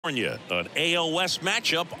California, an AL West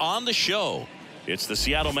matchup on the show. It's the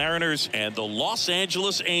Seattle Mariners and the Los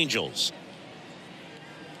Angeles Angels.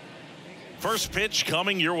 First pitch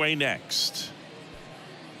coming your way next.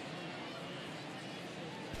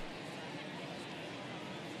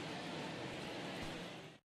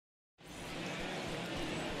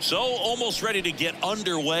 So almost ready to get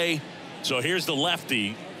underway. So here's the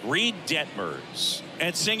lefty, Reed Detmers.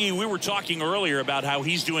 And Singy, we were talking earlier about how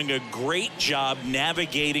he's doing a great job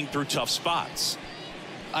navigating through tough spots.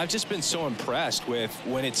 I've just been so impressed with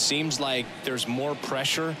when it seems like there's more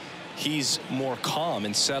pressure, he's more calm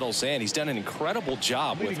and settles in. He's done an incredible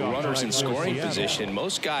job with runners in scoring position.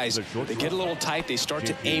 Most guys, they get a little tight, they start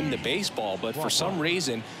to aim the baseball, but for some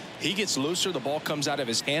reason, he gets looser, the ball comes out of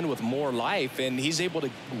his hand with more life, and he's able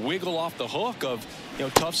to wiggle off the hook of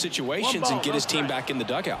tough situations and get his team back in the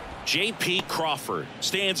dugout. J.P. Crawford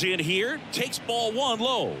stands in here, takes ball one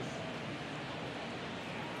low.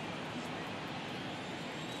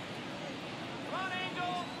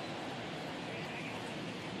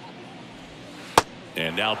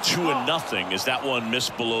 And now 2-0 as that one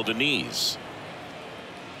missed below the knees.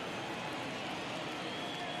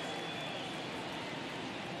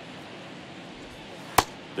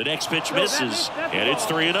 The next pitch misses, and it's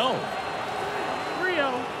 3-0.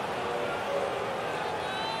 3-0.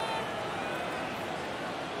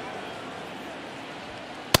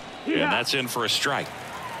 And that's in for a strike.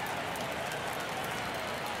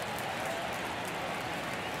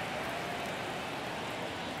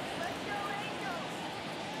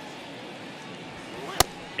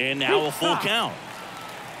 And now a full count.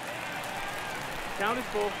 Count is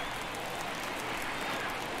full.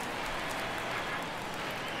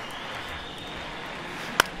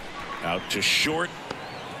 Out to short.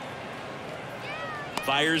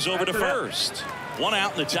 Fires over to first. One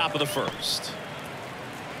out in the top of the first.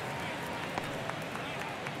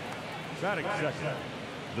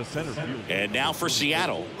 The center field. And now for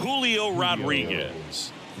Seattle, Julio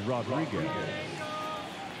Rodriguez.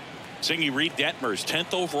 Singy, Reed Detmers,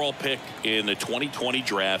 10th overall pick in the 2020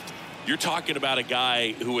 draft. You're talking about a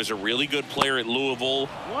guy who is a really good player at Louisville,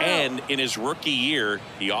 and in his rookie year,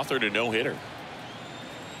 he authored a no-hitter.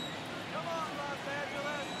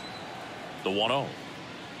 The 1-0.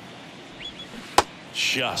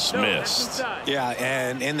 Just missed. Yeah,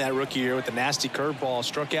 and in that rookie year with the nasty curveball,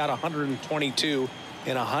 struck out 122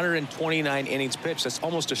 in 129 innings pitched. That's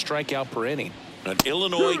almost a strikeout per inning. An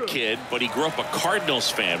Illinois kid, but he grew up a Cardinals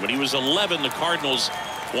fan. When he was 11, the Cardinals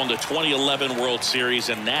won the 2011 World Series,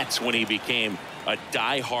 and that's when he became a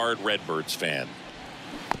die-hard Redbirds fan.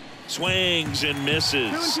 Swings and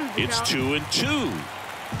misses. It's 2-2.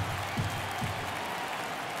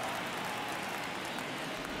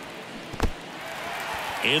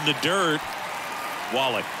 In the dirt.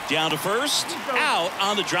 Wallach down to first. Out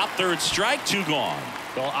on the drop, third strike, 2 gone.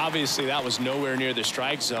 Well, obviously that was nowhere near the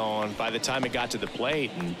strike zone by the time it got to the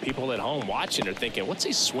plate, and people at home watching are thinking, what's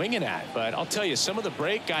he swinging at? But I'll tell you, some of the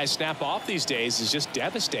break guys snap off these days is just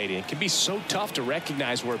devastating. It can be so tough to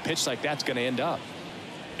recognize where a pitch like that's going to end up.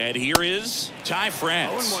 And here is Ty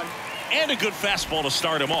France. And a good fastball to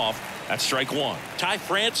start him off. That's strike one. Ty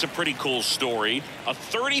France, a pretty cool story. A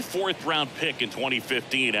 34th round pick in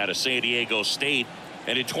 2015 out of San Diego State.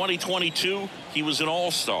 And in 2022, he was an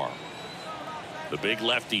all-star. The big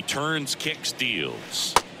lefty turns, kicks,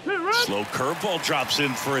 deals. Slow curveball drops in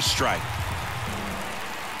for a strike.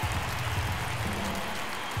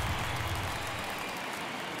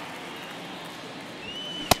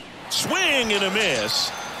 Swing and a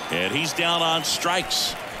miss. And he's down on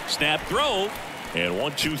strikes. Snap throw. And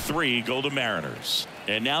 1-2-3 go the Mariners.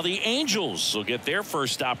 And now the Angels will get their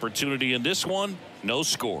first opportunity in this one. No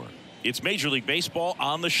score. It's Major League Baseball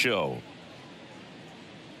on the show.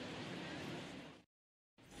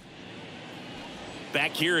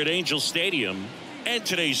 Back here at Angel Stadium, and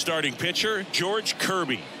today's starting pitcher, George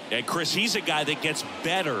Kirby. And Chris, he's a guy that gets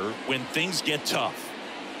better when things get tough.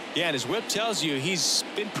 Yeah, and his whip tells you he's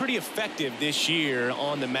been pretty effective this year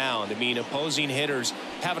on the mound. I mean, opposing hitters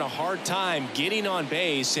having a hard time getting on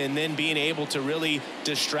base and then being able to really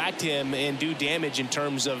distract him and do damage in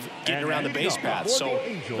terms of getting around the base path. So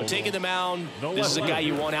taking the mound, this is a guy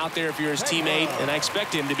you want out there if you're his teammate, and I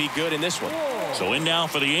expect him to be good in this one. So in now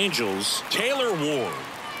for the Angels, Taylor Ward.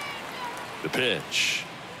 The pitch.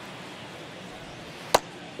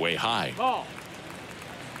 Way high. Oh.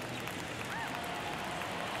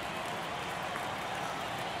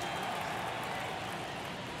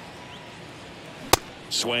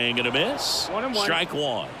 Swing and a miss. 1-1. Strike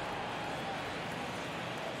one.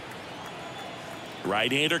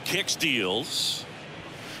 Right-hander kicks, deals.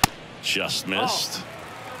 Just missed.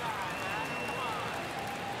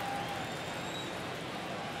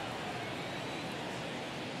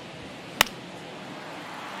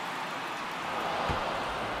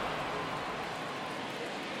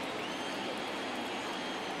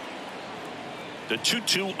 The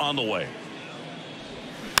 2-2 on the way.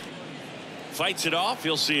 Fights it off.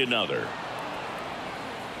 He'll see another.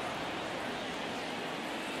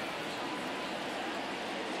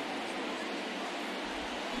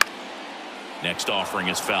 Next offering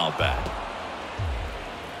is fouled back.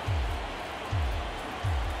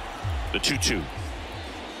 The 2-2.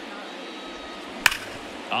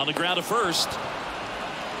 On the ground to first.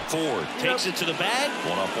 Ford takes it to the bag.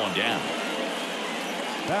 1 up, 1 down.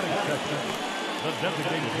 Batting section, the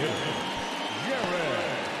designated hitter,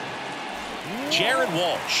 Jared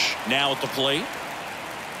Walsh now at the plate.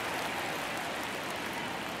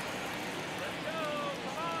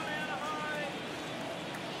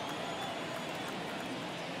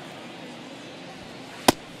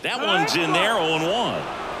 That one's in there, 0-1.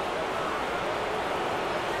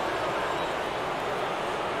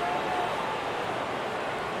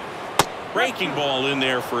 Breaking ball in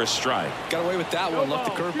there for a strike. Got away with that one. Left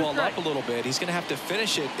the curveball up a little bit. He's going to have to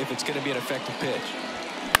finish it if it's going to be an effective pitch.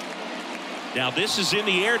 Now this is in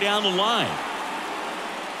the air down the line.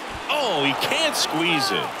 Oh, he can't squeeze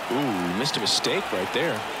it. Ooh, missed a mistake right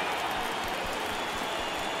there.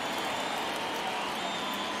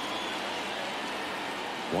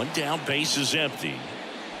 One down, base is empty.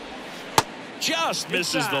 Just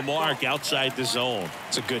misses the mark outside the zone.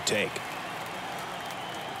 It's a good take.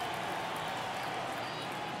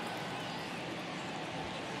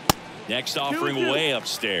 Next offering way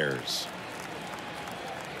upstairs.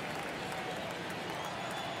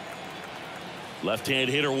 Left-hand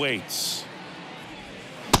hitter waits.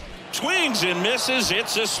 Swings and misses.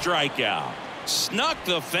 It's a strikeout. Snuck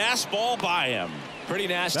the fastball by him. Pretty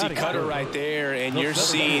nasty cutter right there, and you're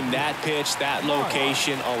seeing that pitch, that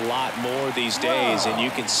location a lot more these days, and you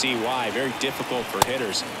can see why. Very difficult for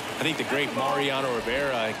hitters. I think the great Mariano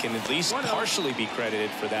Rivera can at least partially be credited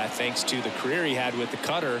for that, thanks to the career he had with the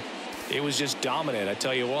cutter. It was just dominant. I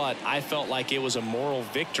tell you what, I felt like it was a moral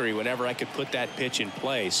victory whenever I could put that pitch in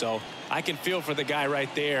play. So I can feel for the guy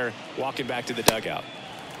right there walking back to the dugout.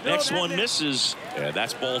 Next one misses. Yeah,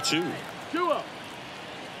 that's ball 2. 2-0.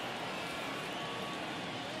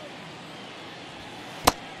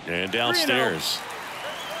 And downstairs.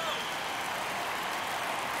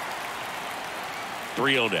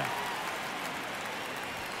 3-0 down.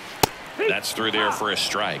 That's through there for a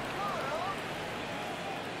strike.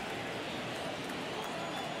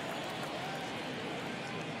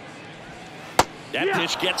 That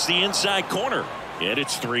pitch gets the inside corner, and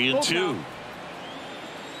it's 3-2.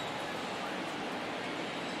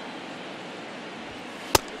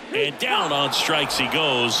 And down on strikes he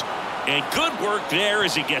goes. And good work there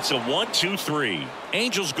as he gets a 1-2-3.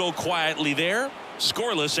 Angels go quietly there,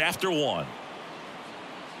 scoreless after 1.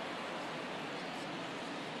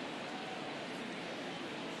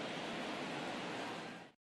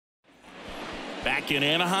 Back in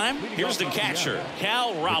Anaheim, here's the catcher,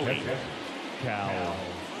 Cal Raleigh. Cal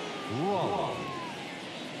Raleigh.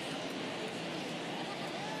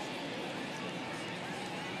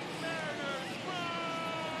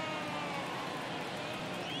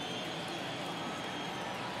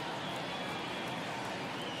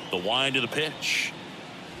 The wind of the pitch.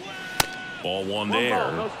 Ball 1 1 there.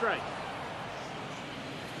 ball, no strike.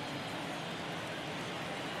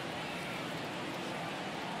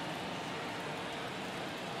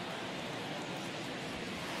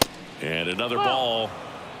 And another ball.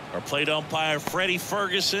 Our plate umpire, Freddie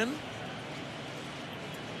Ferguson.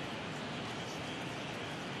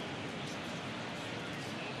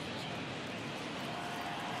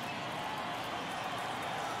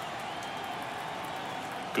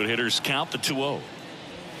 Good hitters count the 2-0.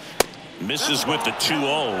 Misses with the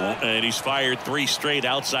 2-0, and he's fired 3 straight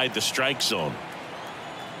outside the strike zone.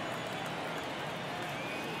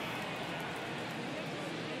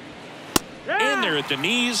 In there at the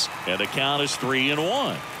knees, and the count is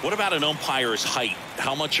 3-1. What about an umpire's height?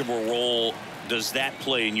 How much of a role does that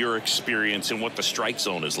play in your experience and what the strike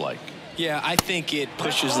zone is like? Yeah, I think it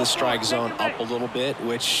pushes the strike zone up a little bit,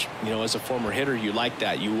 which, you know, as a former hitter, you like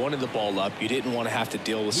that. You wanted the ball up. You didn't want to have to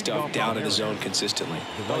deal with stuff down in the zone consistently.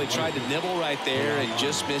 Well, he tried to nibble right there and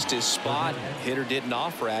just missed his spot. Hitter didn't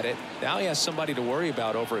offer at it. Now he has somebody to worry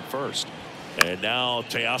about over at first. And now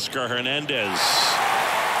Teoscar Hernandez.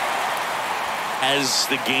 As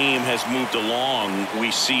the game has moved along, we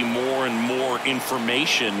see more and more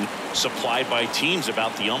information supplied by teams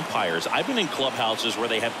about the umpires. I've been in clubhouses where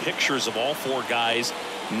they have pictures of all 4 guys,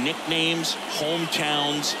 nicknames,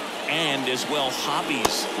 hometowns, and as well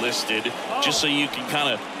hobbies listed, just so you can kind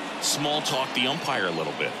of small talk the umpire a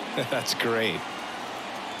little bit. That's great.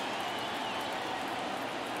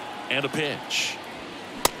 And a pitch.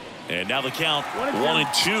 And now the count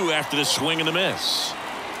 1-2 after the swing and the miss.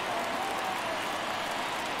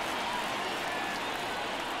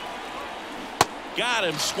 Got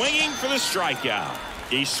him swinging for the strikeout.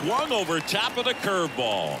 He swung over top of the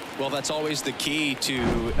curveball. Well, that's always the key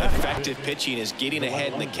to effective pitching, is getting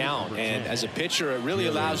ahead in the count. And as a pitcher, it really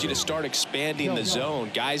allows you to start expanding the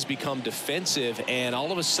zone. Guys become defensive, and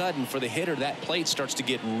all of a sudden, for the hitter, that plate starts to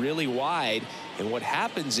get really wide. And what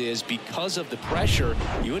happens is, because of the pressure,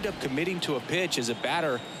 you end up committing to a pitch as a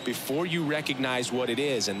batter before you recognize what it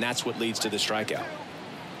is, and that's what leads to the strikeout.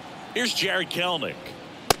 Here's Jared Kelenic.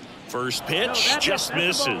 First pitch just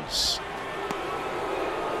misses.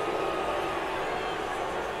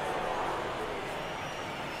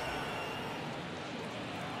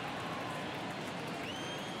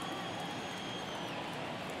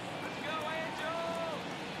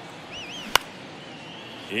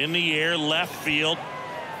 In the air, left field.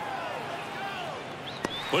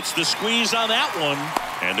 Puts the squeeze on that one,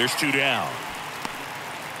 and there's 2 down.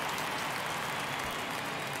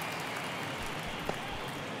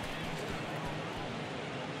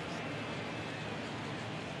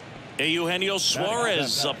 Eugenio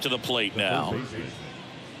Suarez up to the plate now.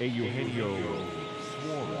 Eugenio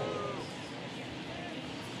Suarez.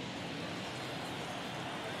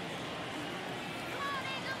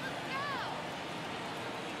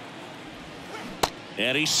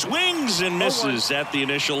 And he swings and misses at the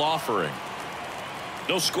initial offering.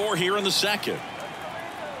 No score here in the second.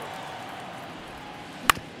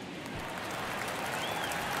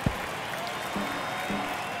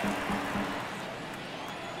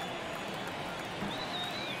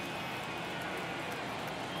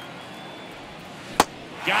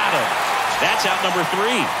 Got him. That's out number 3.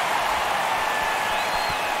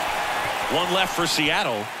 1 left for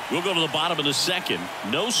Seattle. We'll go to the bottom of the second.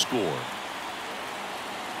 No score.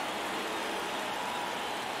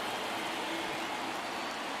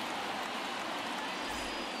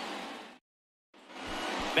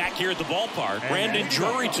 Back here at the ballpark, Brandon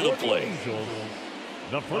Drury to the plate.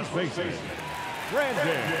 The first baseman,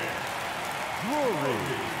 Brandon Drury.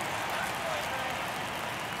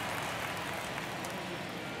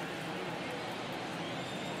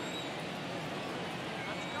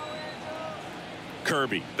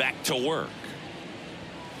 Kirby back to work.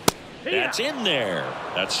 That's in there.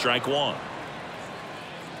 That's strike 1.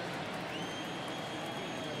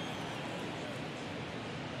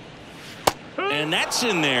 And that's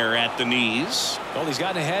in there at the knees. Well, he's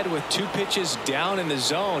gotten ahead with 2 pitches down in the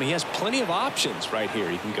zone. He has plenty of options right here.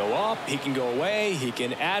 He can go up, he can go away, he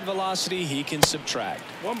can add velocity, he can subtract.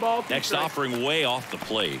 1 ball, 2 Next strikes. offering way off the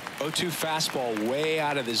plate. 0-2 fastball way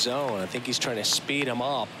out of the zone. I think he's trying to speed him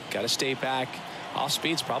up. Got to stay back. Off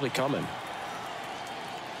speed's probably coming.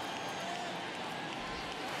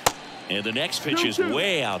 And the next pitch is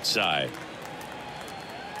way outside.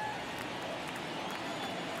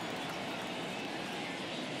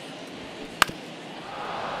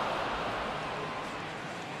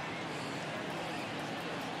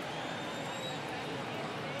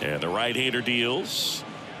 And the right-hander deals.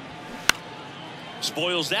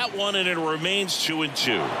 Spoils that one, and it remains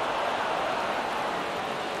 2-2.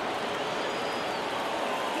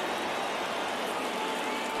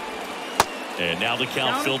 And now the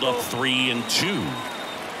count filled up 3-2.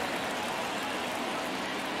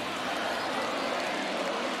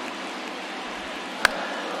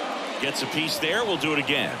 Gets a piece there. We'll do it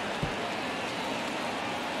again.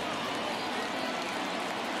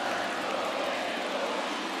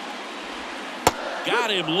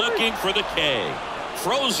 Got him looking for the K.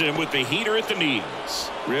 Froze him with the heater at the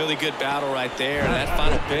knees. Really good battle right there. And that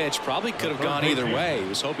final pitch probably could have gone either way. He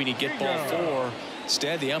was hoping he'd get ball 4.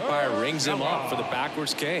 Instead, the umpire rings him up for the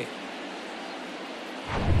backwards K.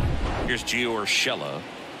 Here's Gio Urshela.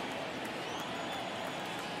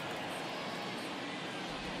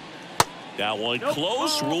 That one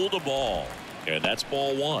close, ruled a ball. And that's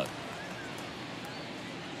ball 1.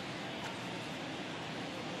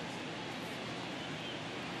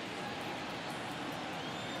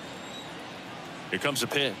 Here comes a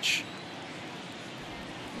pitch.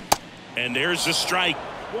 And there's the strike.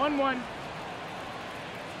 1-1.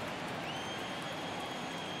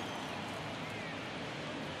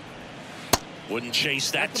 Wouldn't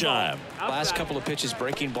chase that time. Last couple of pitches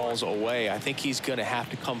breaking balls away. I think he's going to have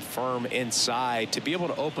to come firm inside to be able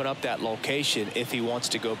to open up that location if he wants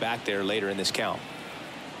to go back there later in this count.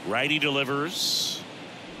 Righty delivers.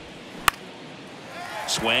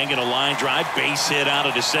 Swing and a line drive, base hit out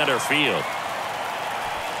of the center field.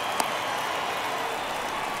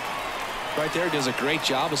 Right there, does a great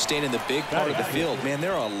job of staying in the big part of the field. Man,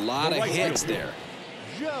 there are a lot of hits there.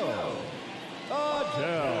 Joe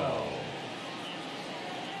Adele.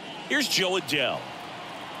 Here's Joe Adele.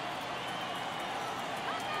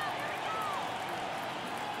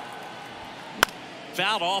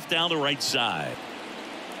 Fouled off down the right side.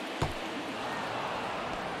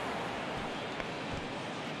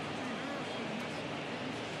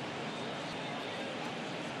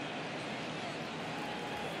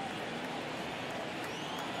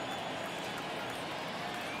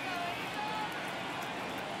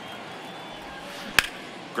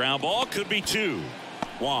 Ground ball could be 2.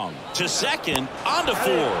 Wong to second, on to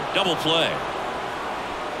 4. Double play.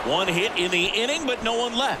 One hit in the inning, but no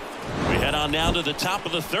one left. We head on down to the top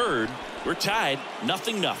of the 3rd. We're tied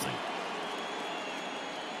 0-0.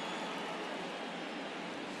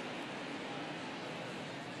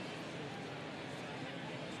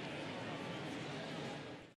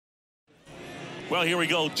 Well, here we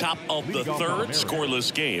go. Top of the 3rd,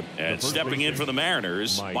 scoreless game. And stepping in for the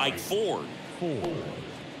Mariners, Mike Ford.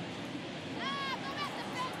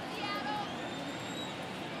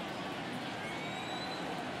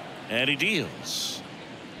 And he deals.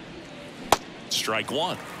 Strike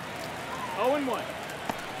 1. 0-1.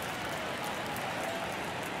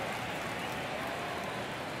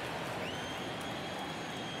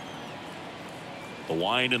 The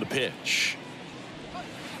wind and the pitch.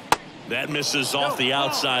 That misses off the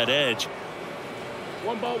outside edge.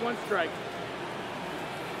 1 ball, 1 strike.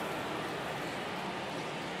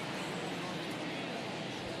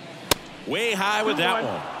 Way high with that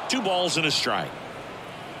one. 2 balls and a strike.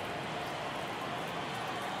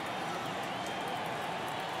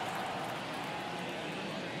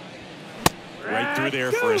 Right through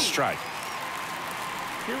there for a strike.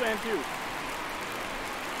 2-2.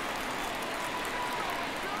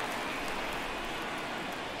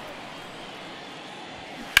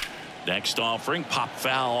 Next offering, pop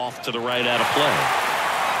foul off to the right out of play.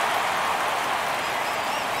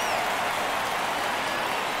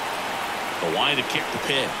 The wind to kick the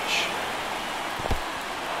pitch.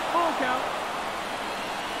 Ball count.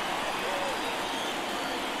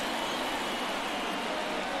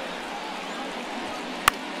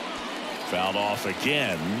 Fouled off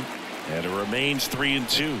again, and it remains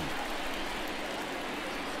 3-2.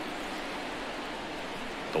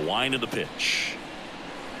 The wind of the pitch.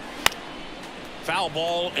 Foul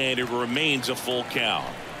ball, and it remains a full count.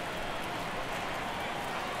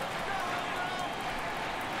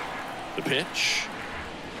 The pitch.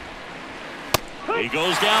 He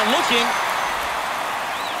goes down looking.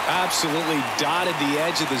 Absolutely dotted the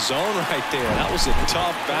edge of the zone right there. That was a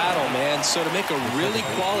tough battle, man. So to make a really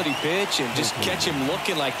quality pitch and just catch him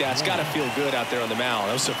looking like that, it's got to feel good out there on the mound.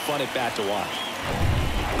 That was a fun at bat to watch.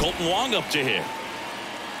 Colton Wong up to hit.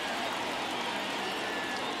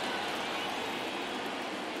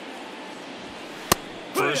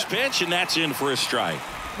 First pitch, and that's in for a strike.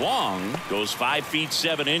 Wong goes 5 feet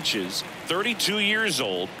 7 inches, 32 years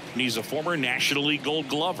old, and he's a former National League Gold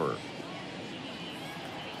Glover.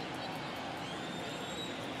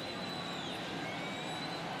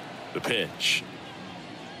 The pitch.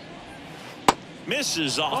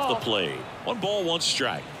 Misses off the plate. 1 ball, 1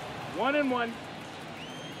 strike. 1-1.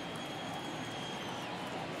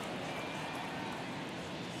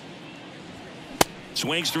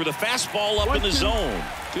 Swings through the fastball up in the zone.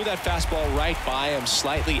 Threw that fastball right by him,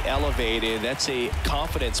 slightly elevated. That's a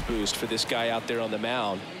confidence boost for this guy out there on the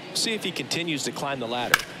mound. See if he continues to climb the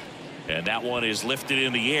ladder. And that one is lifted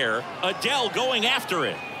in the air. Adele going after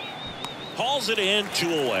it. Hauls it in, 2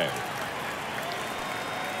 away.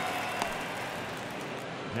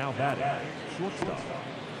 Now batting, shortstop,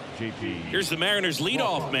 J.P. Here's the Mariners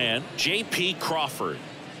leadoff man, J.P. Crawford.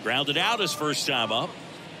 Grounded out his first time up.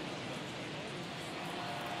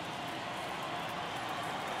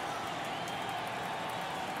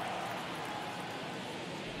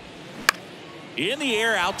 In the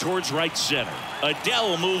air out towards right center.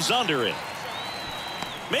 Adele moves under it.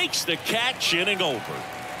 Makes the catch, inning over.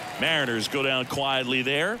 Mariners go down quietly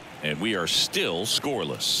there, and we are still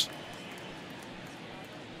scoreless.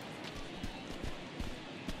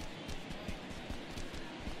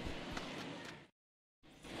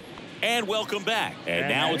 And welcome back. And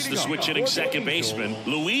now it's the switch hitting second baseman,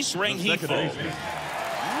 Luis Rengifo.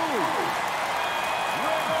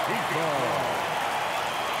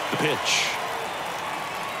 The pitch.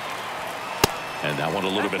 And that one a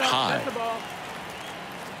little bit high.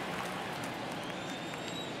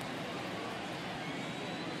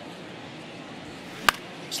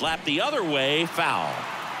 Slap the other way, foul.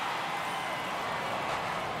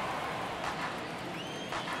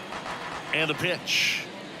 And the pitch.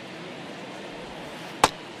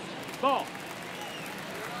 Ball.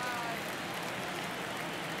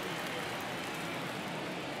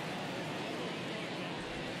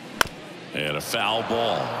 And a foul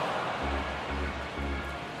ball.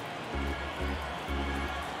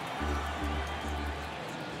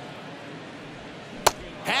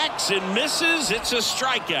 Hacks and misses. It's a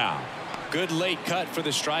strikeout. Good late cut for the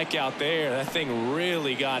strikeout there. That thing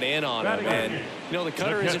really got in on him. And, you know, the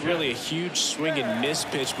cutter isn't really a huge swing and miss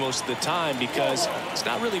pitch most of the time because it's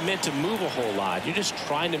not really meant to move a whole lot. You're just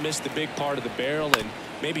trying to miss the big part of the barrel and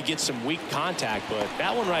maybe get some weak contact. But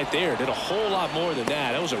that one right there did a whole lot more than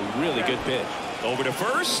that. That was a really good pitch. Over to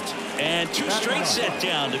first, and 2 straight set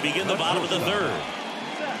down to begin the bottom of the 3rd.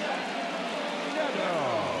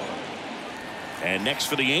 And next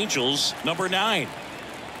for the Angels, number 9.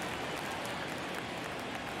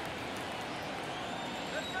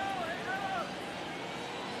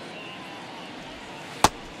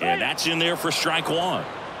 And that's in there for strike 1.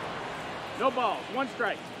 No balls, 1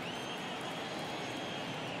 strike.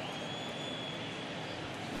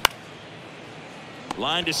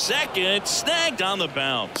 Line to second, snagged on the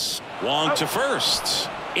bounce. Long to first.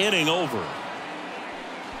 Inning over.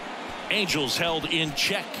 Angels held in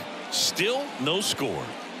check. Still no score.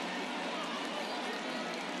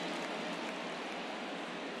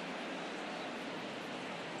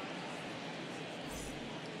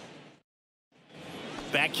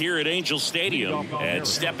 Back here at Angel Stadium, and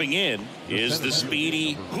stepping in is the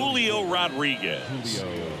speedy Julio Rodriguez.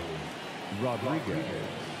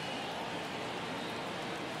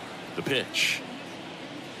 The pitch.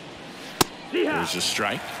 There's a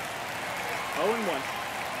strike. 0-1.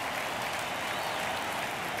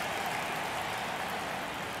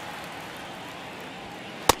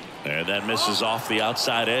 And that misses off the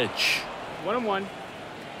outside edge. 1-1.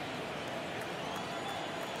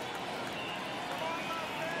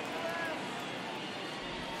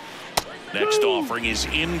 Next offering is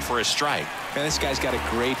in for a strike. Man, this guy's got a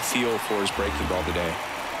great feel for his breaking ball today.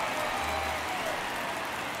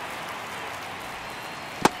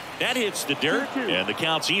 That hits the dirt, and the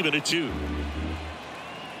count's even at 2.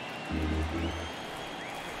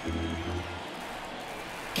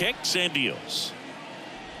 Kicks and deals.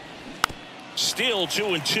 Still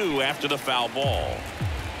 2-2 after the foul ball.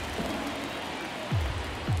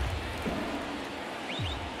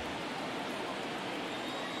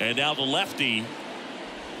 And now the lefty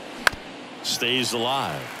stays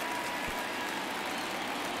alive.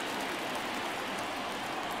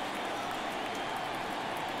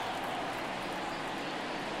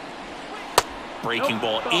 Breaking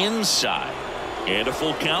ball inside. And a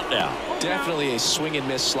full count now. Definitely a swing and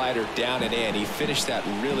miss slider down and in. He finished that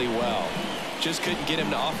really well. Just couldn't get him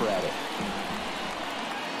to offer at it.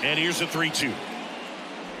 And here's a 3-2.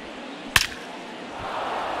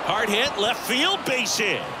 Hard hit, left field, base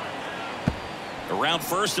hit. Around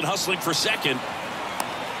first and hustling for second.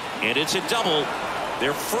 And it's a double.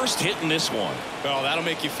 Their first hit in this one. Well, that'll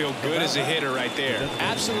make you feel good as a hitter right there.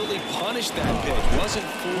 Absolutely punished that pitch. Wasn't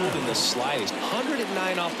fooled in the slightest.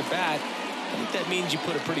 109 off the bat. I think that means you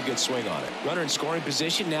put a pretty good swing on it. Runner in scoring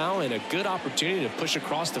position now and a good opportunity to push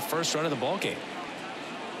across the first run of the ballgame.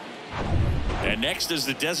 And next is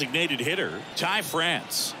the designated hitter, Ty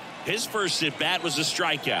France. His first at bat was a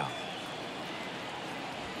strikeout.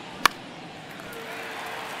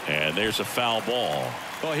 And there's a foul ball.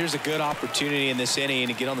 Well, here's a good opportunity in this inning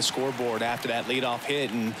to get on the scoreboard after that leadoff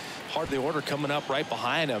hit, and hardly order coming up right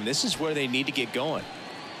behind them. This is where they need to get going.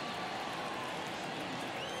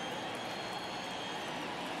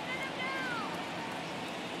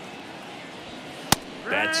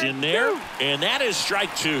 That's in there, and that is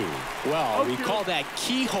strike 2. Well, we call that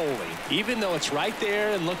keyholing. Even though it's right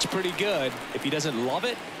there and looks pretty good, if he doesn't love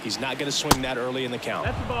it, he's not going to swing that early in the count.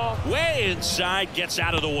 That's the ball. Way inside, gets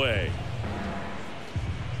out of the way.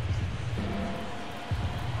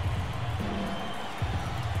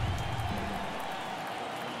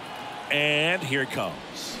 And here it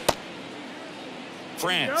comes.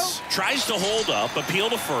 France tries to hold up, appeal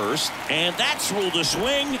to first, and that's ruled a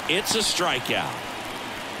swing. It's a strikeout.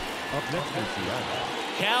 Up next is Seattle.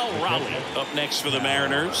 Cal Raleigh up next for the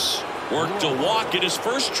Mariners. Worked a walk at his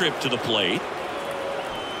first trip to the plate.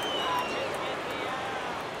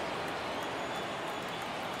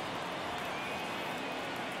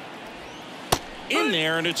 In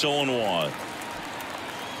there, and it's 0-1.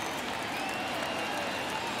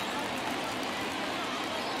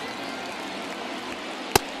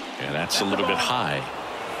 And that's a little bit high.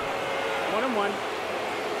 1-1.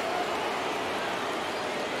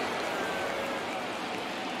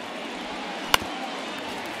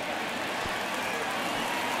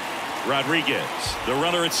 Rodriguez, the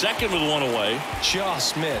runner at second with one away.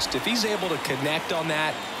 Just missed. If he's able to connect on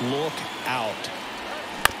that, look out.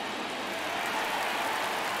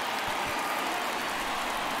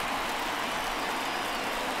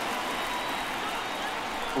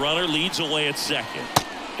 Runner leads away at second.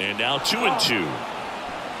 And now 2-2.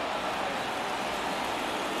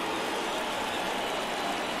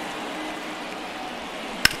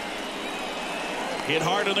 Hit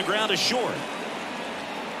hard on the ground is short.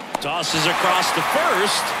 Tosses across to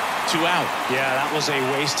first. 2 out. Yeah, that was a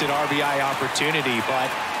wasted RBI opportunity, but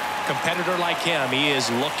competitor like him, he is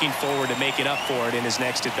looking forward to making up for it in his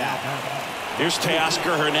next at bat. Here's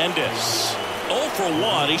Teoscar Hernandez. 0 for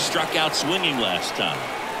 1. He struck out swinging last time.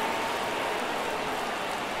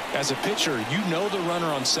 As a pitcher, you know the runner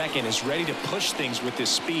on second is ready to push things with his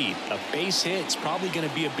speed. A base hit's probably going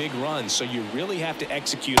to be a big run, so you really have to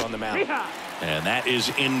execute on the mound. And that is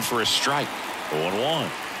in for a strike. 0-1.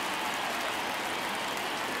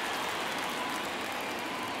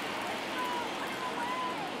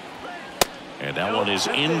 And that one is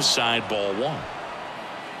inside, ball 1.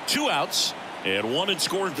 2 outs and 1 in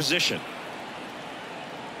scoring position.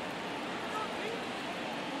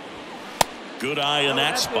 Good eye in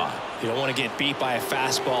that spot. You don't want to get beat by a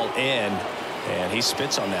fastball in, and he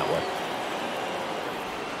spits on that one.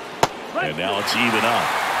 And now it's even up.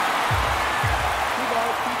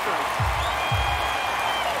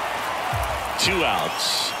 2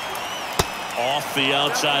 outs. Off the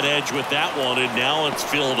outside edge with that one, and now it's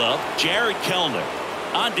filled up. Jared Kellner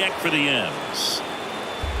on deck for the M's.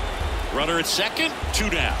 Runner at second,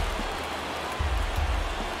 2 down.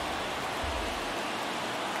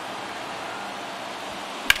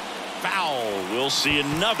 Foul. We'll see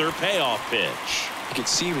another payoff pitch. You could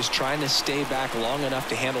see he was trying to stay back long enough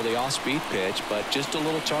to handle the off-speed pitch, but just a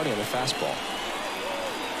little tardy on the fastball.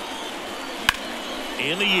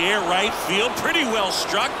 In the air, right field, pretty well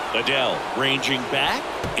struck. Adele ranging back,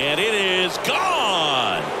 and it is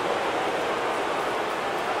gone.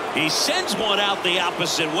 He sends one out the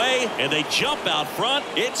opposite way, and they jump out front.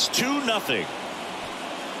 It's 2-0.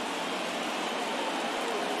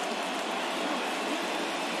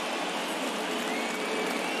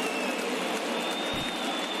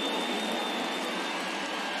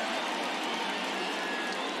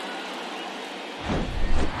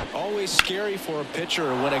 Always scary for a pitcher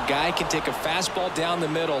when a guy can take a fastball down the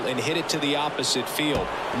middle and hit it to the opposite field.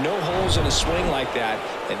 No holes in a swing like that,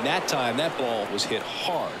 and that time that ball was hit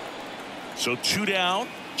hard. So 2 down.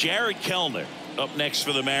 Jared Kellner up next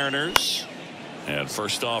for the Mariners, and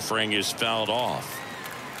first offering is fouled off.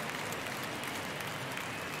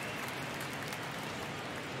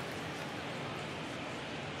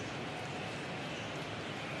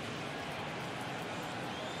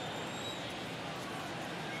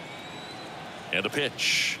 And a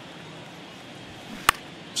pitch.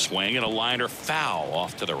 Swing and a liner foul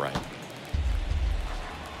off to the right.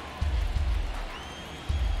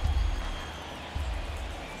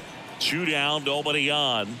 Two down, nobody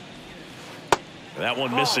on. That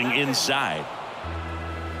one missing inside.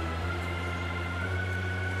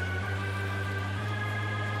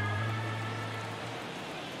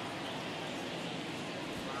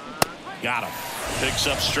 Got him. Picks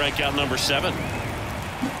up strikeout number 7.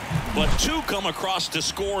 But 2 come across to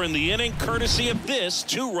score in the inning, courtesy of this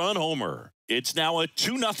 2-run homer. It's now a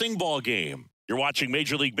 2-0 ball game. You're watching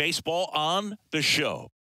Major League Baseball on The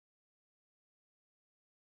Show.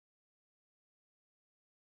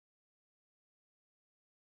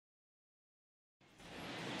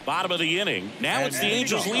 Bottom of the inning. Now it's the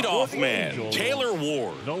Angels leadoff man, Taylor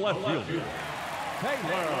Ward. No left fielder.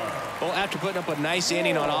 Well, after putting up a nice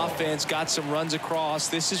inning on offense, got some runs across,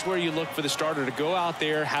 this is where you look for the starter to go out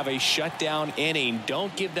there, have a shutdown inning.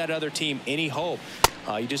 Don't give that other team any hope.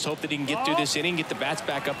 You just hope that he can get through this inning, get the bats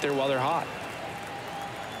back up there while they're hot.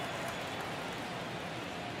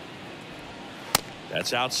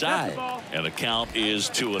 That's outside, and the count is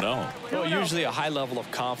 2-0. Well, usually a high level of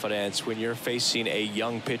confidence when you're facing a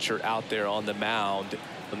young pitcher out there on the mound.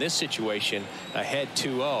 In this situation, ahead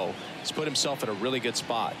 2-0, he's put himself in a really good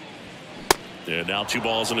spot. And now 2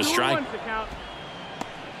 balls and a strike.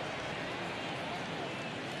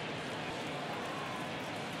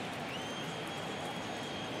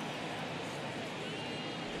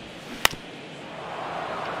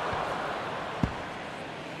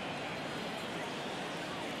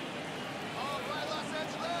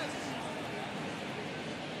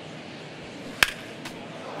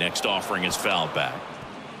 Next offering is fouled back.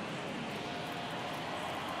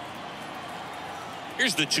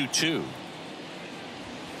 Here's the 2-2.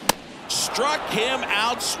 Struck him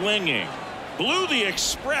out swinging. Blew the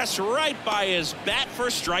express right by his bat for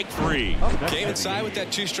strike 3. Came inside with that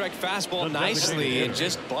 2-strike fastball nicely and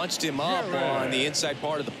just bunched him up on the inside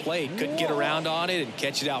part of the plate. Couldn't get around on it and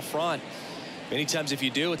catch it out front. Many times if you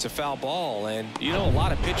do, it's a foul ball. And, you know, a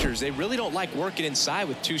lot of pitchers, they really don't like working inside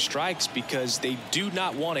with 2 strikes because they do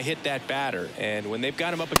not want to hit that batter. And when they've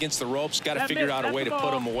got him up against the ropes, got to figure out a way to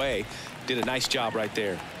put him away. Did a nice job right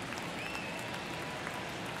there.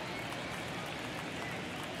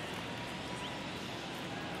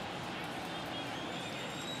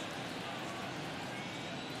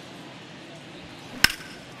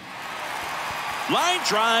 Line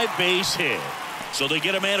drive, base hit. So they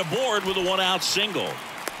get a man aboard with a 1-out single.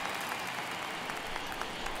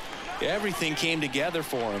 Everything came together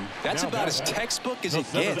for him. That's about as textbook as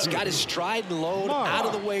it gets. Got his stride and load out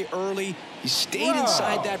of the way early. He stayed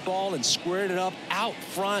inside that ball and squared it up out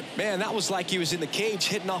front. Man, that was like he was in the cage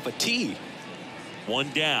hitting off a tee. 1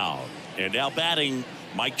 down. And now batting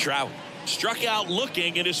Mike Trout. Struck out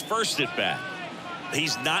looking at his first at bat.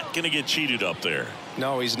 He's not going to get cheated up there.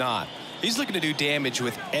 No, he's not. He's looking to do damage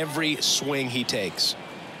with every swing he takes.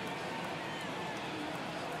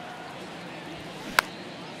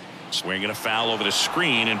 Swinging a foul over the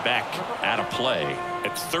screen and back out of play.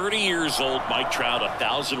 At 30 years old, Mike Trout,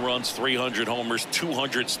 1,000 runs, 300 homers,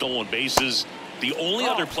 200 stolen bases. The only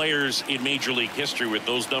other players in Major League history with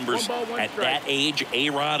those numbers at that age,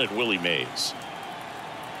 A-Rod and Willie Mays.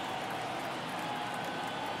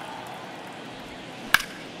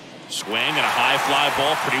 Swing and a high fly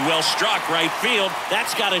ball, pretty well struck right field.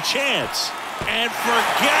 That's got a chance. And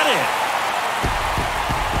forget it.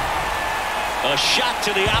 A shot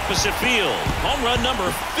to the opposite field. Home run number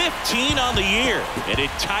 15 on the year. And it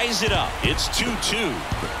ties it up. It's 2-2.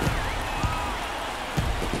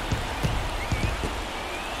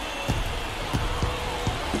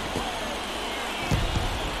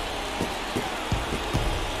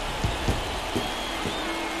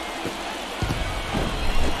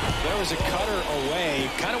 A cutter away,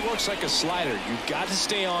 kind of works like a slider. You've got to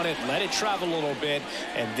stay on it, let it travel a little bit,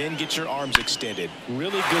 and then get your arms extended.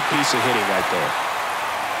 Really good piece of hitting right there.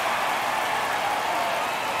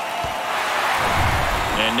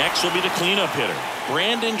 And next will be the cleanup hitter,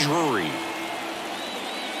 Brandon Drury.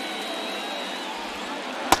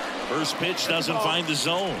 First pitch doesn't find the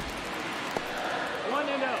zone.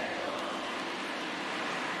 1-0.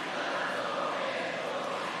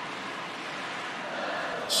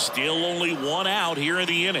 Still only 1 out here in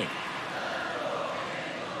the inning.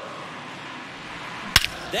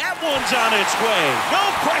 That one's on its way. No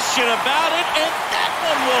question about it. And that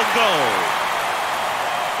one will go.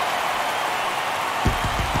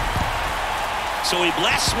 So he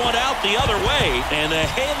blasts one out the other way. And the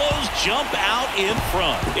Halos jump out in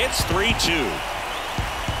front. It's 3-2.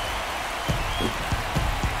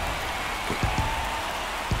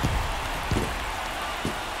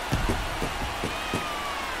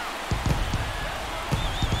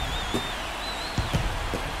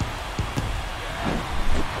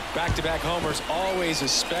 Back-to-back homers, always a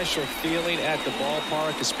special feeling at the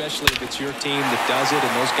ballpark, especially if it's your team that does it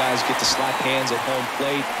and those guys get to slap hands at home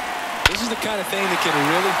plate. This is the kind of thing that can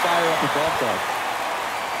really fire up a ballpark.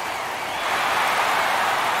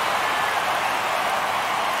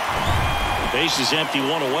 Base is empty,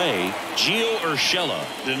 1 away. Gio Urshela,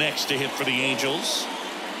 the next to hit for the Angels.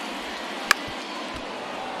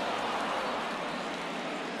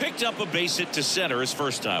 Picked up a base hit to center his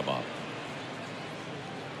first time up.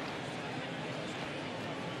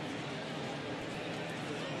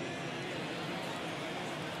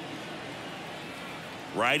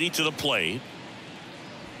 Righty to the plate.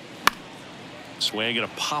 Swing and a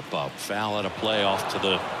pop-up. Foul out of play off to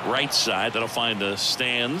the right side. That'll find the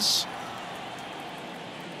stands.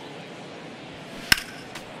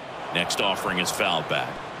 Next offering is fouled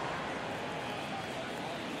back.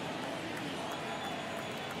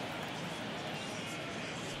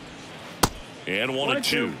 And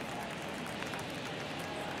 1-2.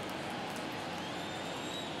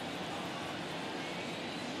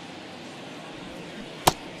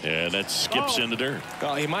 And that skips in the dirt.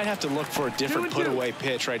 Well, he might have to look for a different put-away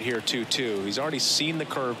pitch right here, 2-2. He's already seen the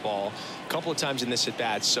curveball a couple of times in this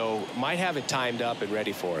at-bat, so might have it timed up and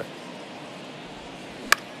ready for it.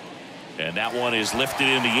 And that one is lifted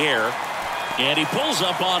in the air. And he pulls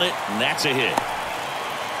up on it, and that's a hit.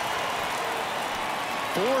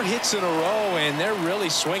 4 hits in a row, and they're really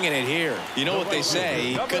swinging it here. You know what they say,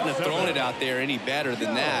 he couldn't have thrown it out there any better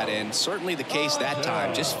than that, and certainly the case that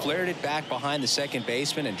time. Just flared it back behind the second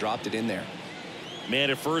baseman and dropped it in there. Man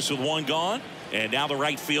at first with 1 gone, and now the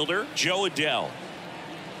right fielder, Joe Adell.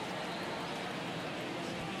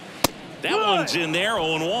 That one's in there,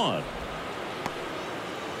 0-1.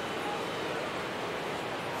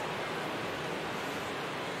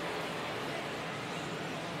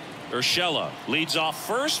 Urshela leads off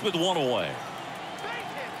first with 1 away.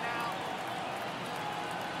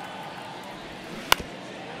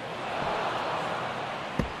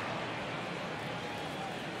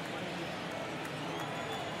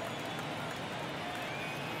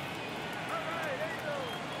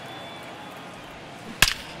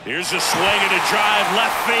 Here's a swing and a drive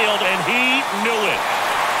left field, and he knew it.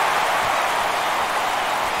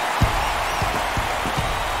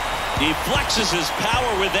 He flexes his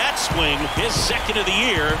power with that swing. His second of the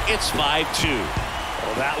year. It's 5-2.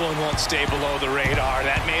 Well, that one won't stay below the radar.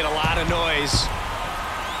 That made a lot of noise.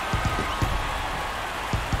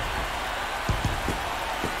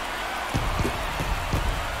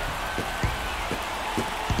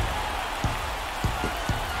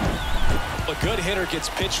 A good hitter gets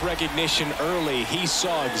pitch recognition early. He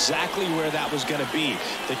saw exactly where that was going to be.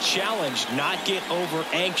 The challenge, not get over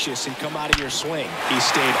anxious and come out of your swing. He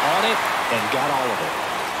stayed on it and got all of it.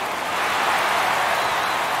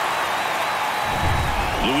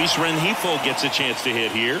 Luis Rengifo gets a chance to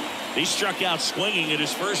hit here. He struck out swinging at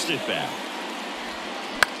his first at bat.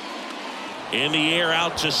 In the air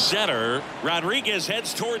out to center. Rodriguez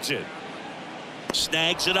heads towards it.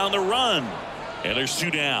 Snags it on the run. And there's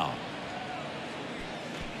 2 down.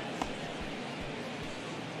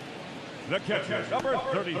 The catcher, number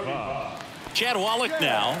 35. Chad Wallach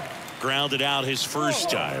now grounded out his first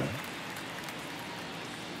time.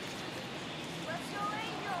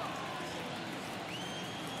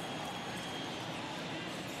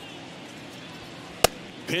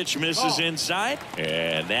 Pitch misses inside,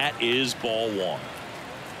 and that is ball 1.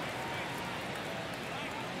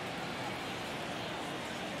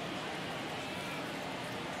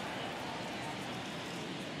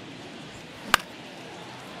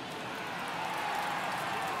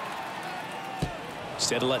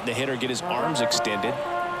 Instead of letting the hitter get his arms extended,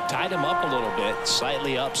 tied him up a little bit,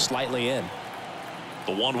 slightly up, slightly in.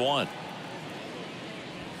 The 1-1.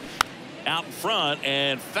 Out in front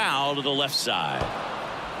and foul to the left side.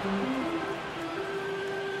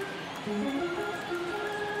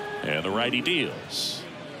 And the righty deals.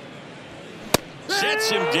 Sets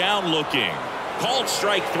him down looking. Called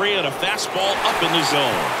strike 3 and a fastball up in the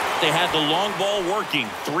zone. They had the long ball working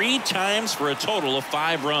 3 times for a total of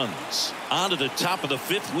 5 runs. On to the top of the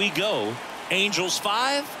 5th we go. Angels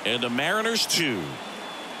 5 and the Mariners 2.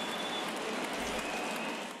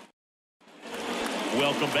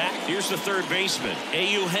 Welcome back. Here's the third baseman,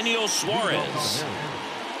 Eugenio Suarez.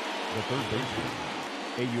 The third baseman,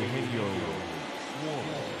 Eugenio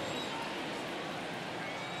Suarez.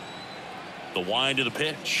 The wind of the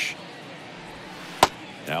pitch.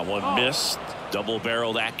 That one missed.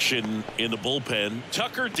 Double-barreled action in the bullpen.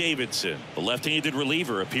 Tucker Davidson, the left-handed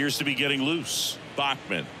reliever, appears to be getting loose.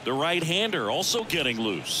 Bachman, the right-hander, also getting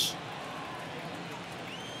loose.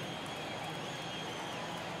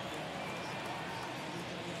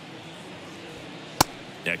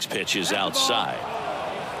 Next pitch is outside.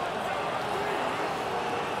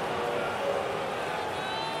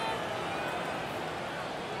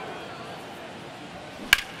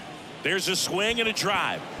 There's a swing and a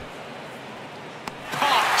drive.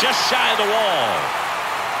 Caught just shy of the wall.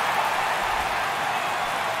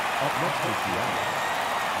 Up next is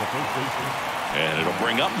the first baseman. And it'll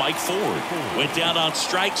bring up Mike Ford. Went down on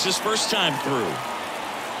strikes his first time through.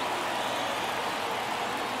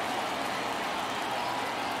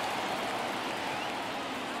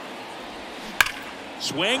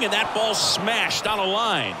 Swing, and that ball smashed on a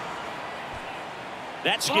line.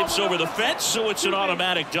 That skips over the fence, so it's an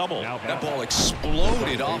automatic double. That ball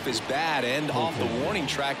exploded off his bat and off the warning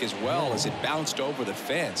track as well as it bounced over the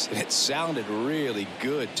fence. And it sounded really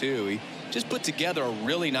good, too. He just put together a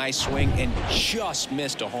really nice swing and just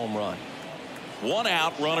missed a home run. 1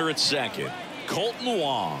 out, runner at second. Colton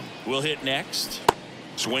Wong will hit next.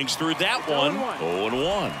 Swings through that one.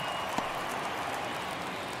 0-1.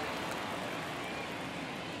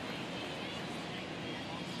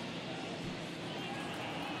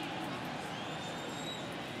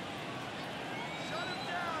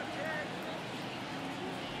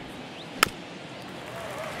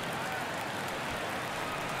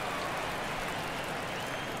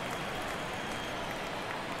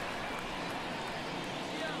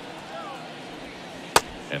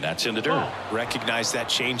 And that's in the dirt. Recognize that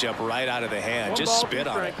changeup right out of the hand. Just spit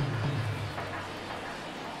on it.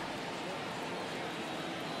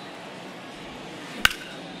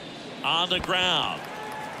 On the ground.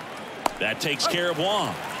 That takes care of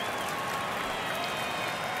Wong.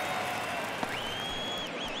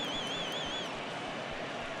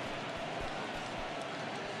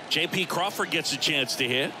 J.P. Crawford gets a chance to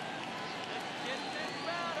hit.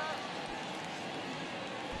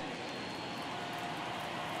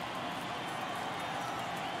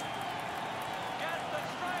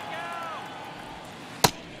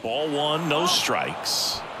 Ball 1, no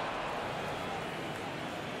strikes.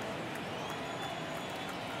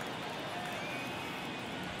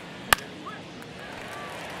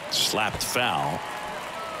 Slapped foul.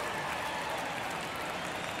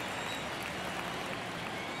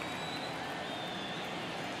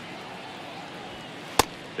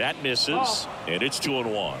 That misses, and it's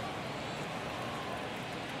 2-1.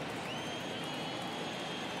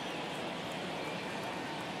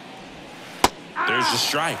 There's the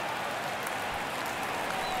strike.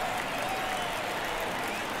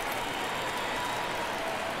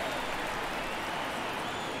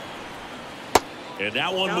 And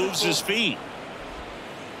that one moves his feet.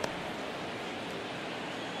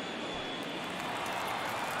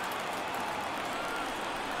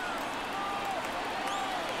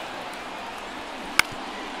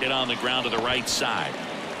 Hit on the ground to the right side.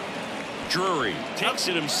 Drury takes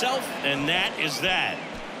it himself, and that is that.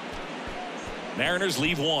 Mariners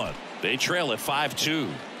leave one. They trail at 5-2.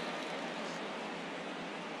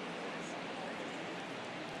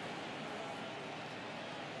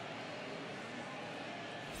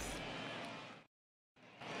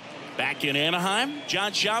 Back in Anaheim,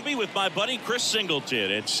 John Shelby with my buddy Chris Singleton.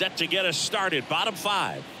 It's set to get us started. Bottom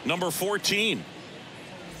 5, number 14.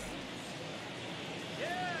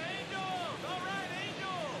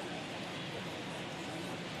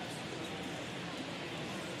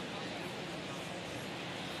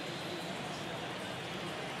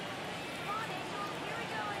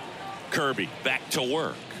 Kirby back to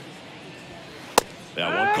work.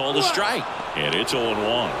 That one called a strike, and it's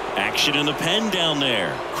 0-1. Action in the pen down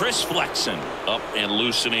there. Chris flexing up and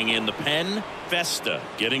loosening in the pen. Festa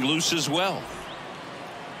getting loose as well.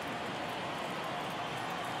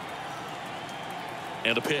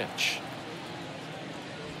 And a pitch.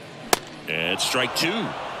 And strike 2.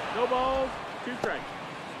 No balls, 2 strikes.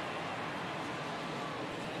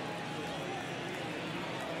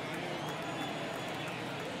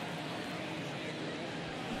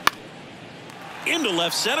 Into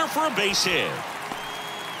left center for a base hit.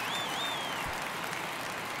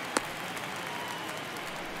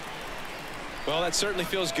 Well, that certainly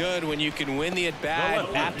feels good when you can win the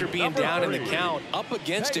at-bat after being down in the count. Up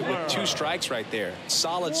against it with 2 strikes right there.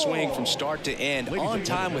 Solid swing from start to end. On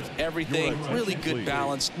time with everything. Really good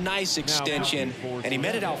balance. Nice extension. And he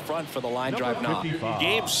met it out front for the line drive knock.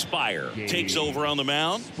 Gabe Spire takes over on the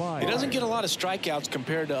mound. He doesn't get a lot of strikeouts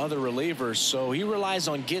compared to other relievers, so he relies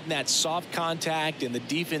on getting that soft contact and the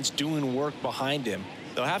defense doing work behind him.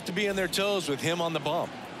 They'll have to be on their toes with him on the bump.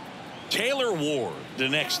 Taylor Ward, the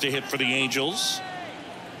next to hit for the Angels.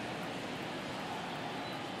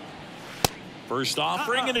 First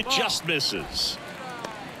offering, and it just misses.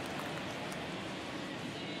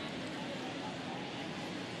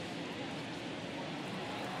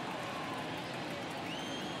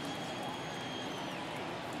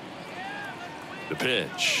 The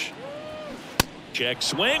pitch. Check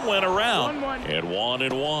swing, went around, and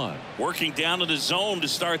 1-1. Working down to the zone to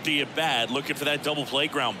start the at-bat, looking for that double play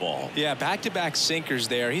ground ball. Yeah, back-to-back sinkers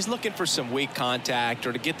there. He's looking for some weak contact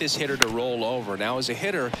or to get this hitter to roll over. Now, as a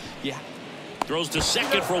hitter, yeah. Throws to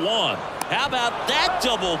second for 1. How about that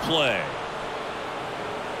double play?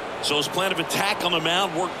 So his plan of attack on the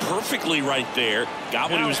mound worked perfectly right there.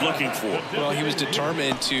 Got what he was looking for. Well, he was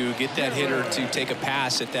determined to get that hitter to take a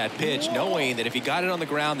pass at that pitch, knowing that if he got it on the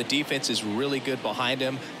ground, the defense is really good behind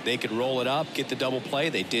him. They could roll it up, get the double play.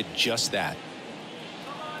 They did just that.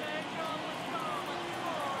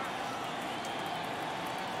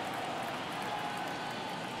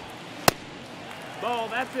 Ball,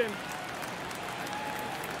 that's in.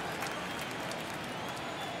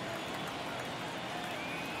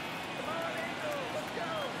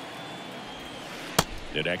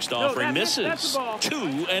 The next offering misses.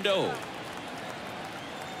 2-0.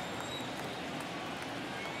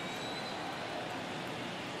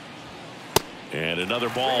 And another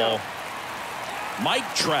ball.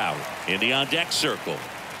 Mike Trout in the on-deck circle.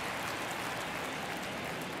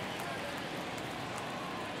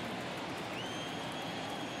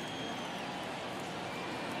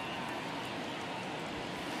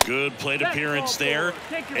 Good plate appearance there.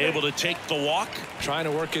 Able to take the walk. Trying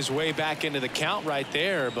to work his way back into the count right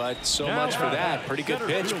there, but so much for that. Pretty good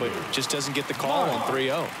pitch, but just doesn't get the call on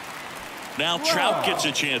 3-0. Now Trout gets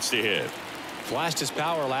a chance to hit. Flashed his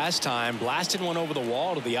power last time, blasted one over the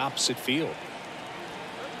wall to the opposite field.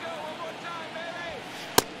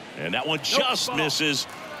 And that one just misses.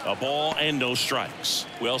 A ball and no strikes.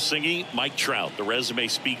 Well, Singy, Mike Trout, the resume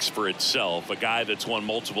speaks for itself. A guy that's won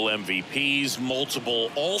multiple MVPs, multiple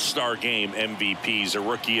All-Star Game MVPs, a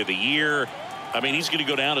Rookie of the Year. I mean, he's going to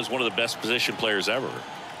go down as one of the best position players ever.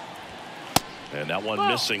 And that one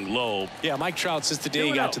missing low. Yeah, Mike Trout, since the day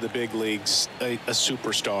he got to the big leagues, a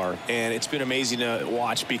superstar. And it's been amazing to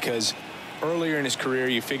watch because earlier in his career,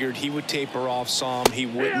 you figured he would taper off some. He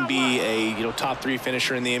wouldn't be a top 3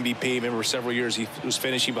 finisher in the MVP. Remember, several years he was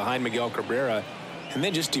finishing behind Miguel Cabrera. and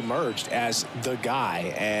then just emerged as the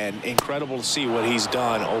guy, and incredible to see what he's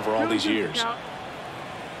done over all these years.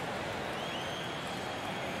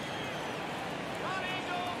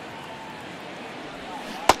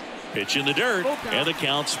 Pitch in the dirt, and the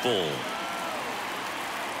count's full.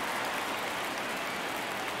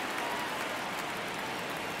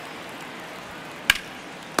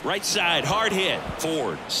 Right side, hard hit.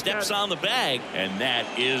 Ford steps on the bag, and that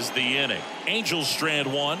is the inning. Angels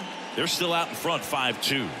strand one. They're still out in front,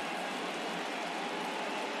 5-2.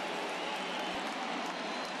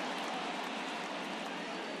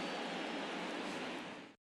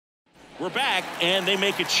 We're back, and they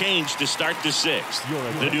make a change to start the sixth.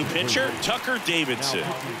 The new pitcher, Tucker Davidson.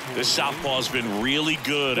 This southpaw's been really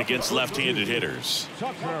good against left-handed hitters.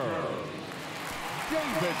 Tucker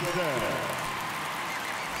Davidson.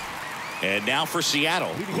 And now for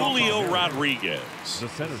Seattle, Julio Rodriguez. The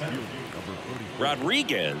center fielder, number 34.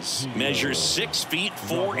 Rodriguez measures 6 feet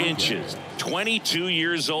 4 inches, 22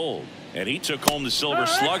 years old, and he took home the Silver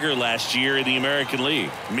Slugger last year in the American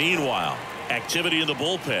League. Meanwhile, activity in the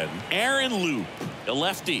bullpen. Aaron Loop, a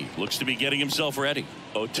lefty, looks to be getting himself ready.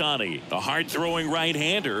 Ohtani, a hard-throwing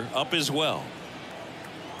right-hander, up as well.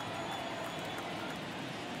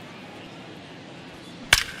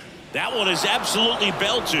 That one is absolutely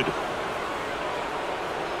belted.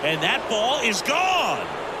 And that ball is gone.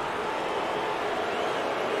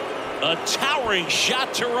 A towering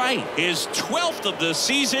shot to right. His 12th of the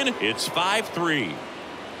season. It's 5-3.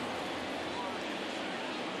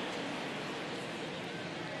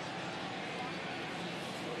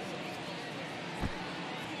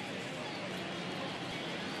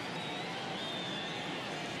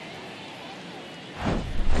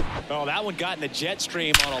 Oh, that one got in the jet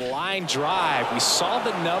stream on a line drive. We saw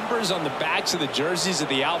the numbers on the backs of the jerseys of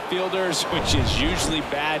the outfielders, which is usually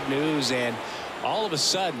bad news, and all of a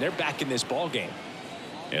sudden they're back in this ball game.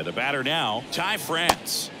 And the batter now, Ty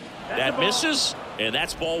France. That misses, and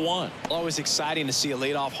that's ball one. Always exciting to see a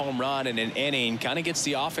leadoff home run in an inning. Kind of gets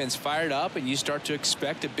the offense fired up, and you start to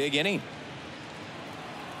expect a big inning.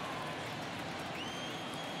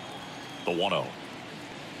 The 1-0.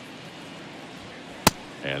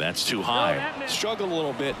 And that's too high. Struggled a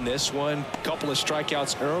little bit in this one. Couple of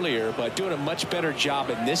strikeouts earlier, but doing a much better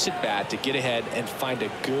job in this at bat to get ahead and find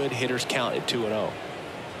a good hitter's count at 2-0.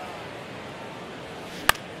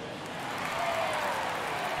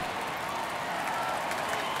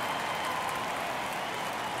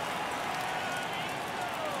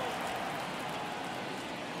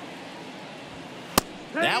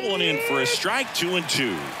 That one in for a strike,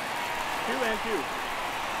 2-2. 2-2.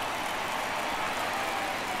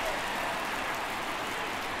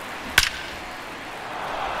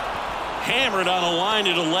 Hammered on a line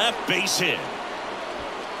to the left, base hit.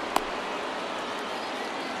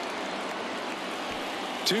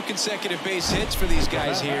 Two consecutive base hits for these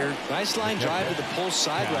guys here. Nice line drive to the pull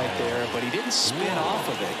side right there, but he didn't spin off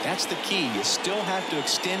of it. That's the key. You still have to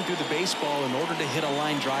extend through the baseball in order to hit a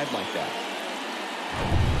line drive like that.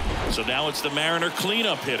 So now it's the Mariner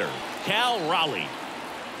cleanup hitter, Cal Raleigh.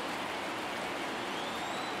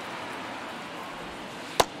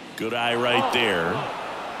 Good eye right there.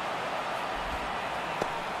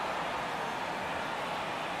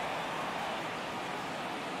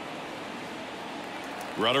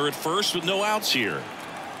 Runner at first with no outs here.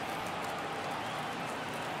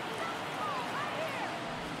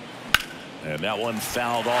 And that one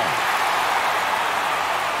fouled off.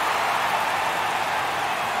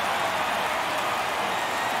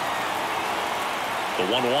 The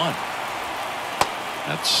 1-1.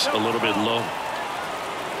 That's a little bit low.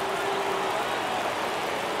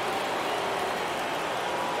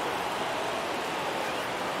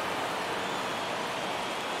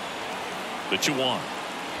 The 2-1.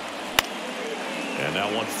 And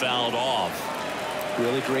that one fouled off.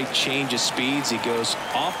 Really great change of speeds. He goes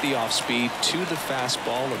off the off speed to the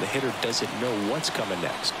fastball, and the hitter doesn't know what's coming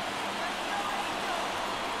next.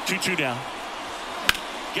 2-2 down.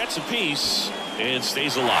 Gets a piece and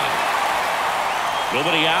stays alive.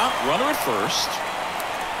 Nobody out. Runner at first.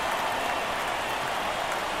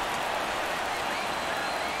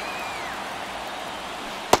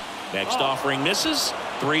 Next offering misses.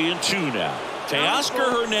 3-2 now.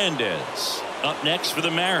 Teoscar Hernandez up next for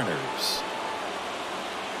the Mariners.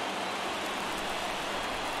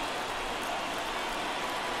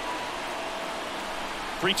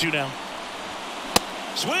 Three-two now.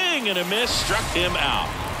 Swing and a miss, struck him out.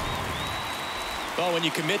 Well, when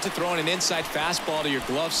you commit to throwing an inside fastball to your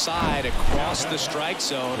glove side across the strike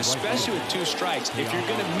zone, especially with 2 strikes, if you're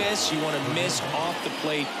going to miss, you want to miss off the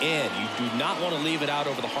plate in. You do not want to leave it out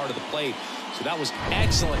over the heart of the plate. So that was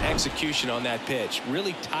excellent execution on that pitch.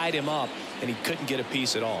 Really tied him up, and he couldn't get a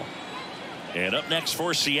piece at all. And up next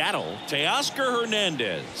for Seattle, Teoscar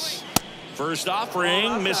Hernandez. First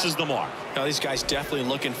offering misses the mark. Now these guys definitely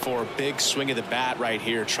looking for a big swing of the bat right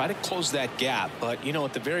here. Try to close that gap. But, you know,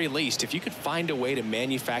 at the very least, if you could find a way to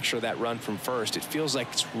manufacture that run from first, it feels like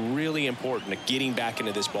it's really important to getting back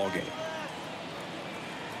into this ball game.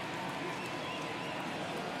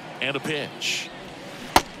 And a pitch.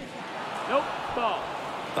 Nope, ball.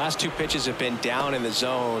 Last 2 pitches have been down in the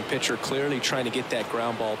zone. Pitcher clearly trying to get that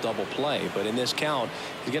ground ball double play. But in this count,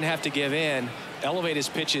 he's going to have to give in, elevate his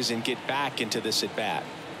pitches, and get back into this at bat.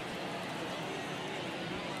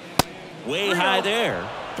 Way high there.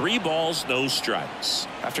 3 balls, no strikes.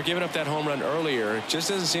 After giving up that home run earlier, it just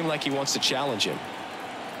doesn't seem like he wants to challenge him.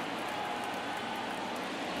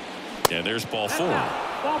 And there's ball 4.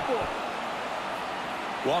 Ball 4.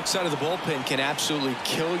 Walks out of the bullpen can absolutely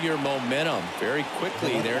kill your momentum very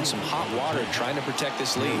quickly. They're in some hot water trying to protect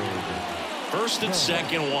this lead. First and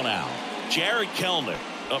second, 1 out. Jared Kelnick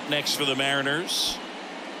up next for the Mariners.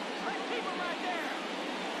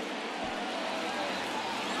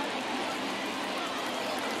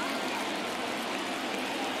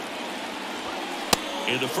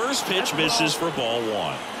 And the first pitch misses for ball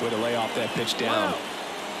 1. Way to lay off that pitch down.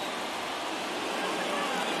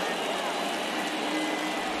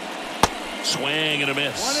 Swing and a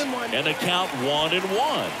miss. 1-1. And a count 1-1.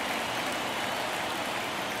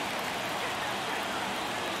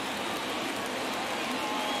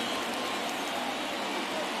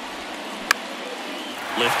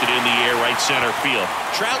 Lifted in the air, right center field.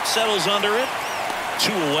 Trout settles under it.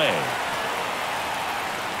 2 away.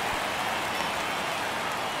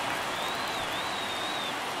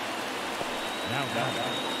 Now,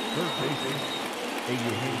 third baseman,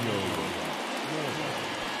 Eugenio.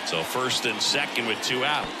 So first and second with 2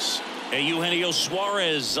 outs. Eugenio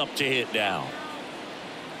Suarez up to hit now.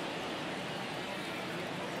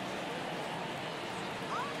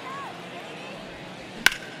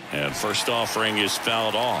 And first offering is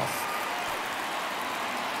fouled off.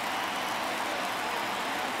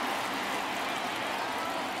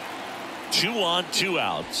 Two on, 2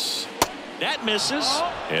 outs. That misses,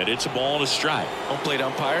 and it's a ball and a strike. Home plate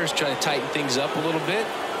umpires trying to tighten things up a little bit.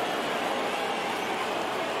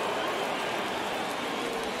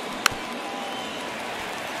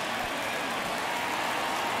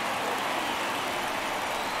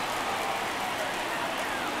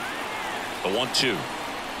 The 1-2.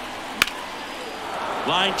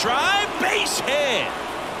 Line drive, base hit.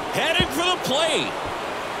 Heading for the plate.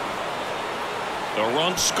 The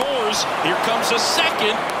run scores. Here comes a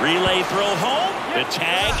second. Relay throw home. The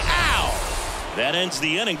tag out. That ends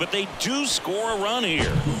the inning, but they do score a run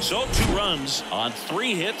here. So 2 runs on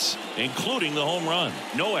 3 hits, including the home run.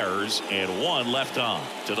 No errors and 1 left on.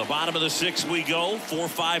 To the bottom of the 6th we go. 4,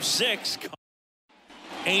 5, 6.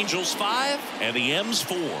 Angels 5 and the M's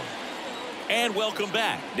 4. And welcome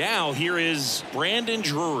back. Now here is Brandon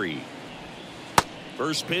Drury.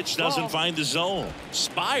 First pitch doesn't find the zone.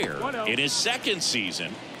 Spire, in his 2nd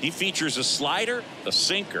season, he features a slider, a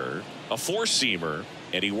sinker, a 4-seamer,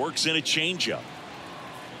 and he works in a changeup.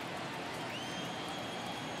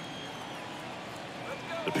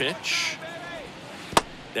 The pitch.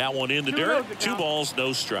 That one in the dirt. 2 balls,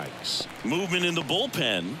 no strikes. Movement in the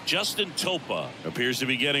bullpen. Justin Topa appears to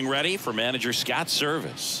be getting ready for manager Scott's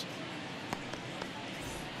service.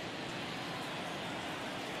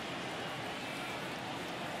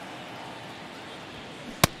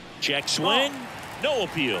 Check swing, no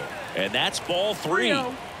appeal, and that's ball 3.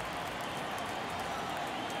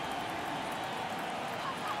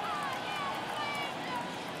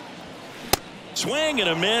 Swing and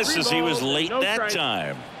a miss as he was late that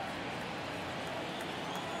time.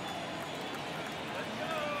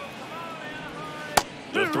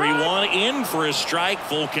 The 3-1 in for a strike,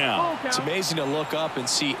 full count. It's amazing to look up and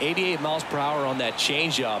see 88 miles per hour on that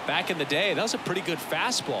changeup. Back in the day, that was a pretty good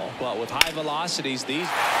fastball, but with high velocities, these.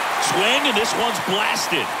 Swing, and this one's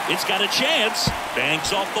blasted. It's got a chance.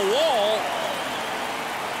 Banks off the wall.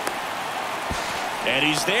 And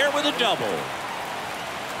he's there with a double.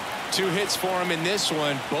 2 hits for him in this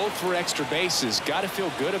one, both for extra bases. Got to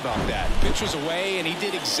feel good about that. Pitch was away, and he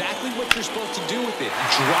did exactly what you're supposed to do with it.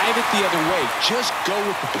 Drive it the other way. Just go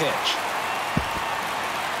with the pitch.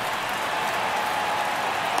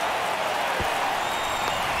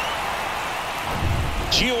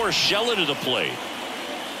 Gio Urshela to the plate.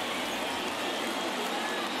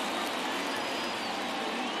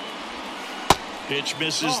 Pitch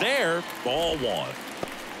misses there. Ball one.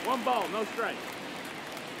 One ball, no strike.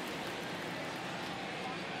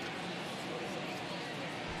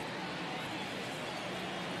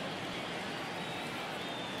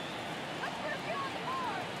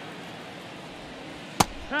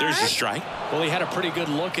 There's a strike. Well, he had a pretty good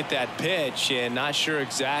look at that pitch and not sure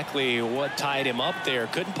exactly what tied him up there.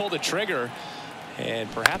 Couldn't pull the trigger,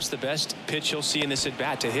 and perhaps the best pitch he'll see in this at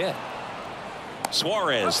bat to hit.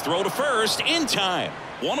 Suarez throw to first in time.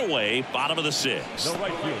 One away, bottom of the sixth. The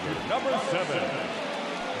right fielder, number 7,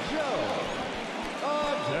 Joe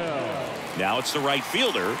Adell. Now it's the right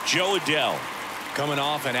fielder, Joe Adell. Coming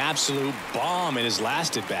off an absolute bomb in his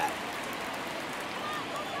last at bat.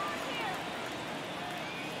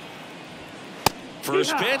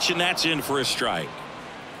 First pitch, and that's in for a strike.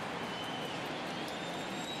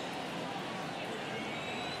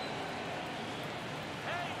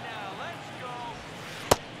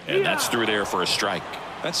 And that's through there for a strike.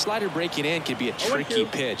 That slider breaking in can be a tricky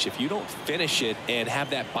pitch. If you don't finish it and have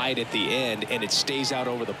that bite at the end and it stays out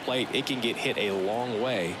over the plate, it can get hit a long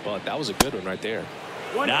way. But that was a good one right there.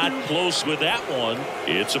 Not close with that one.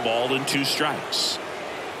 It's a ball and 2 strikes.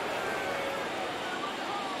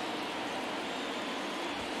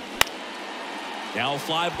 Now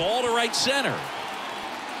fly ball to right center.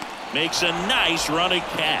 Makes a nice running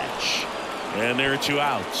catch. And there are 2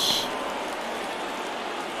 outs.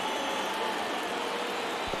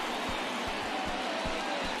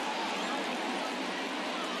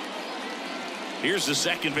 Here's the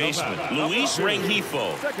second baseman, Luis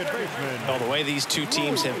Rengifo. Second baseman. Well, the way these two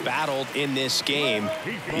teams have battled in this game,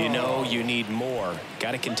 you know you need more.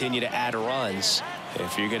 Got to continue to add runs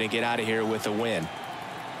if you're going to get out of here with a win.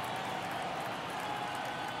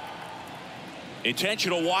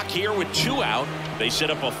 Intentional walk here with 2 out. They set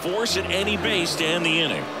up a force at any base to end the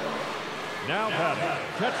inning. Now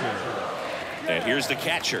batting, catcher. And here's the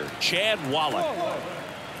catcher, Chad Wallach.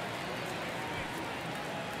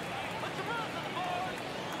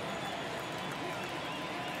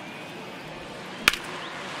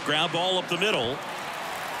 Ground ball up the middle.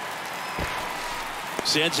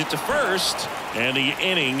 Sends it to first, and the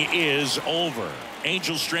inning is over.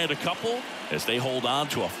 Angels strand a couple as they hold on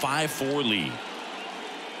to a 5-4 lead.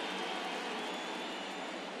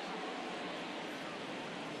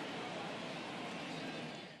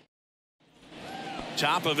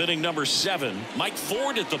 Top of inning number 7, Mike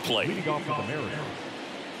Ford at the plate. Leading off with the Mariners,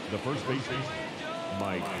 the first baseman,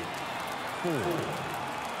 Mike Ford.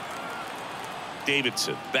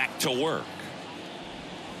 Davidson back to work.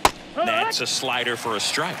 That's a slider for a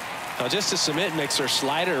strike. Now just a cement mixer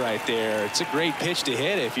slider right there. It's a great pitch to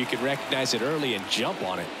hit if you can recognize it early and jump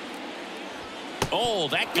on it. Oh,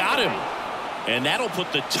 that got him. And that'll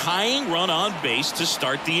put the tying run on base to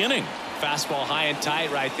start the inning. Fastball high and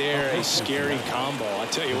tight right there. A scary combo. I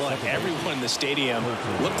tell you what, everyone in the stadium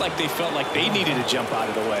looked like they felt like they needed to jump out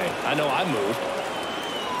of the way. I know I moved.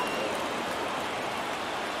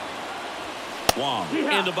 Wong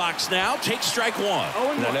in the box now. Take strike 1.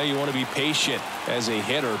 And I know you want to be patient as a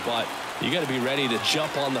hitter, but you got to be ready to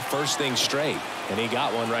jump on the first thing straight. And he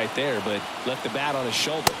got one right there, but left the bat on his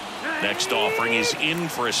shoulder. Next offering is in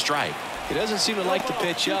for a strike. He doesn't seem to like the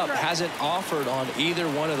pitch up. Hasn't offered on either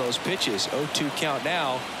one of those pitches. 0-2 count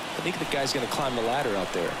now. I think the guy's going to climb the ladder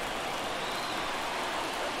out there.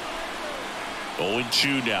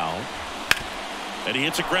 0-2 now. And he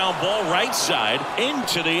hits a ground ball right side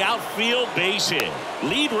into the outfield base hit.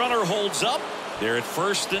 Lead runner holds up. They're at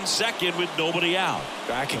first and second with nobody out.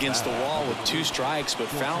 Back against the wall with 2 strikes, but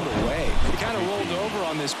found a way. He kind of rolled over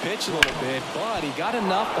on this pitch a little bit, but he got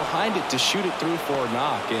enough behind it to shoot it through for a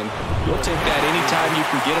knock. And you'll take that anytime you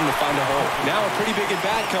can get him to find a hole. Now a pretty big at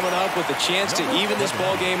bat coming up with a chance to even this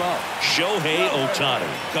ball game up. Shohei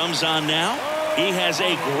Ohtani comes on now. He has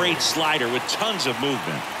a great slider with tons of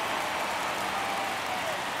movement.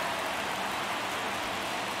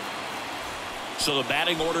 So the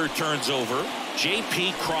batting order turns over.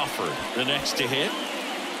 J.P. Crawford, the next to hit.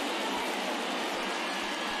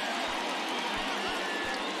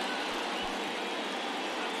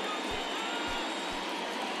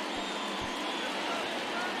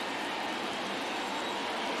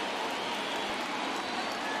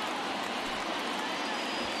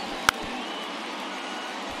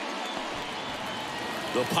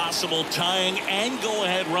 The possible tying and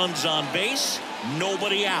go-ahead runs on base.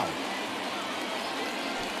 Nobody out.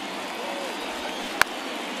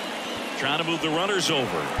 Trying to move the runners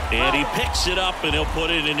over. And he picks it up and he'll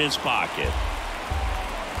put it in his pocket.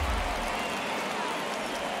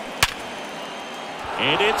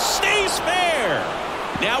 And it stays fair.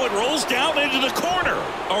 Now it rolls down into the corner.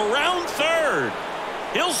 Around third.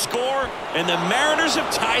 He'll score, and the Mariners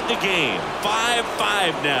have tied the game.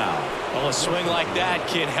 5-5 now. Well, a swing like that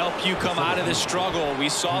can help you come out of the struggle. We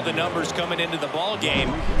saw the numbers coming into the ball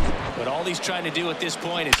game, but all he's trying to do at this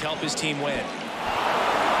point is help his team win.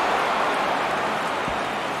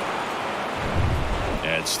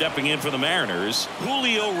 And stepping in for the Mariners,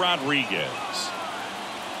 Julio Rodriguez.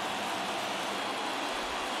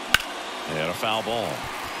 And a foul ball.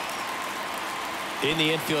 In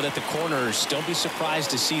the infield at the corners, don't be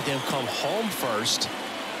surprised to see them come home first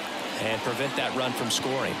and prevent that run from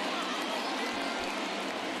scoring.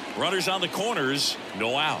 Runners on the corners,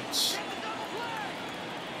 no outs.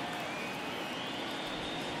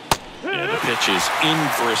 And the pitch is in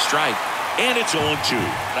for a strike. And it's 0-2.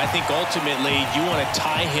 I think ultimately you want to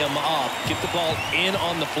tie him up, get the ball in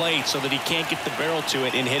on the plate so that he can't get the barrel to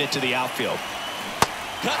it and hit it to the outfield.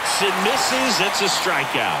 Cuts and misses. It's a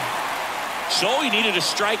strikeout. So he needed a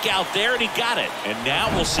strikeout there, and he got it. And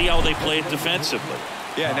now we'll see how they play it defensively.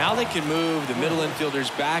 Yeah, now they can move the middle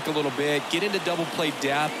infielders back a little bit, get into double play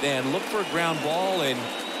depth, and look for a ground ball and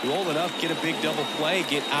roll it up, get a big double play,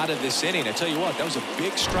 get out of this inning. I tell you what, that was a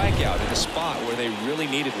big strikeout in a spot where they really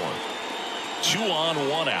needed one. 2 on,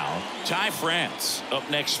 1 out. Ty France up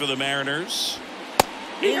next for the Mariners.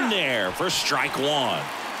 In there for strike 1.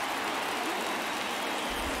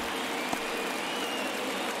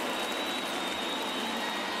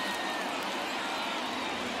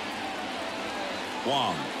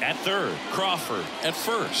 Wong at third. Crawford at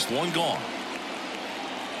first. 1 gone.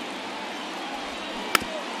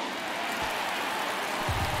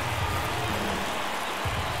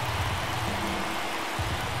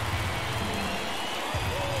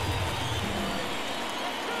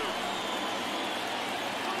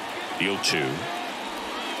 The 0-2.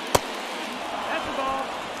 That's the ball.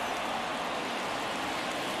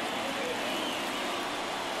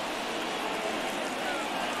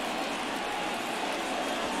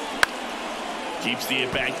 Keeps the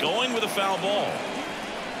at-bat going with a foul ball.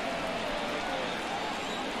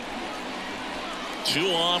 2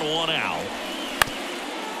 on, 1 out.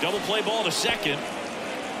 Double play ball to second.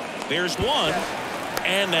 There's 1,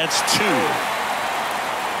 and that's 2.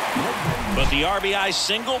 But the RBI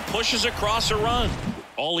single pushes across a run.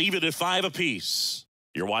 All even at 5 apiece.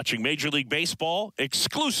 You're watching Major League Baseball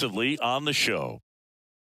exclusively on the show.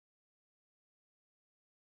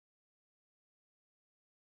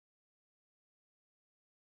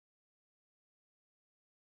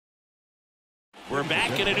 We're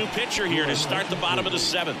back in a new pitcher here to start the bottom of the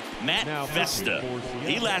 7th. Matt Festa.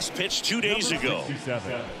 He last pitched 2 days ago.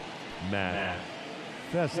 Matt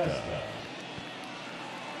Festa.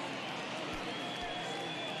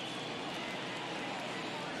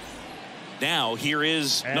 Now here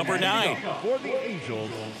is number 9. For the Angels,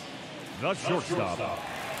 the shortstop,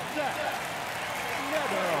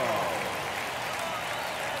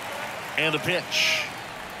 And the pitch.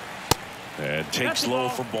 And takes low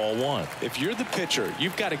for ball 1. If you're the pitcher,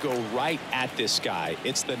 you've got to go right at this guy.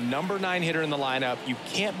 It's the number 9 hitter in the lineup. You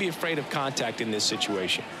can't be afraid of contact in this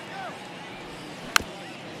situation.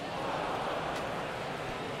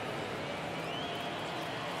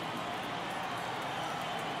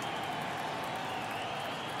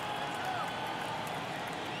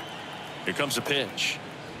 Here comes a pitch.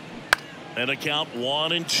 And a count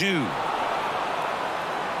 1-2.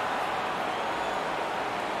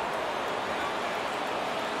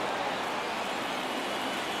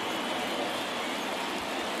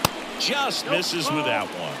 Just misses with that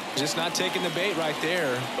one. Just not taking the bait right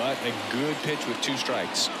there, but a good pitch with 2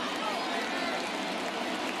 strikes.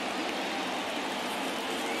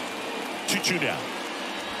 2-2 now.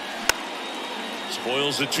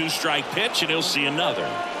 Spoils the 2-strike pitch, and he'll see another.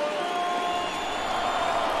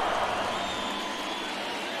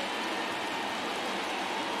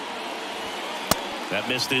 That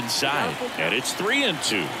missed inside, and it's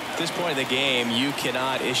 3-2. At this point in the game, you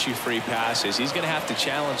cannot issue free passes. He's going to have to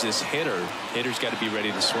challenge this hitter. Hitter's got to be ready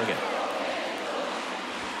to swing it.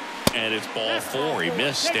 And it's ball 4. He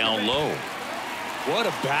missed down low. What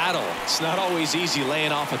a battle. It's not always easy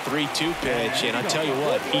laying off a 3-2 pitch, and I tell you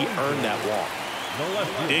what, he earned that walk.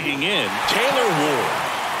 Digging in, Taylor Ward.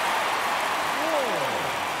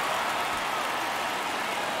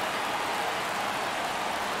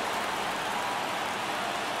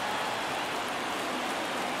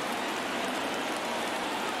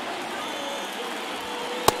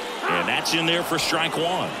 And that's in there for strike 1.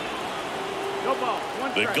 No ball.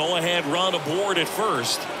 1 The strike. go-ahead run aboard at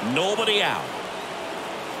first. Nobody out.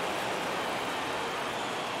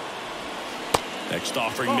 Next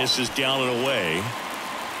offering misses down and away.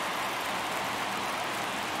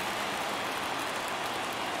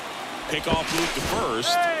 Pickoff move to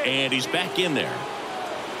first, and he's back in there.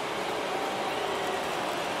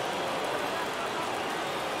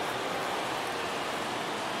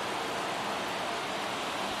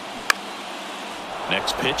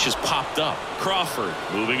 Next pitch is popped up. Crawford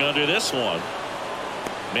moving under this one.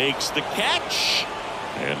 Makes the catch.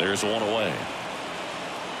 And there's one away.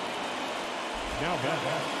 Now back,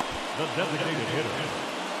 the designated hitter,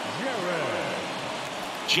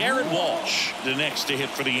 Jared Walsh, the next to hit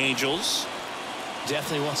for the Angels.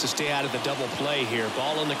 Definitely wants to stay out of the double play here.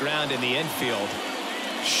 Ball on the ground in the infield.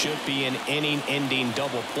 Should be an inning-ending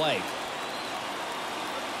double play.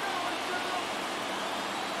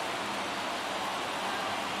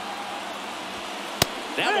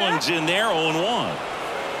 That one's in there, 0-1.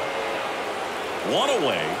 One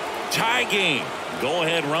away. Tie game.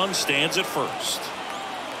 Go-ahead run stands at first.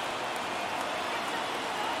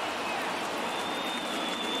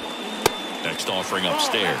 Next offering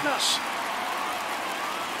upstairs.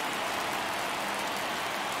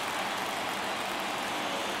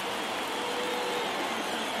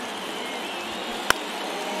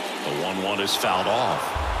 The 1-1 is fouled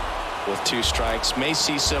off. With 2 strikes, may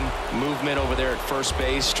see some movement over there at first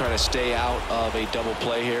base, try to stay out of a double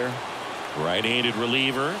play here. Right-handed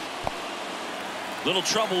reliever. Little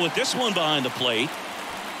trouble with this one behind the plate.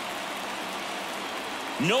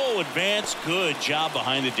 No advance. Good job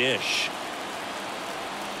behind the dish.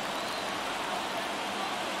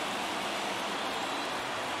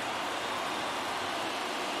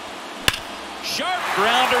 Sharp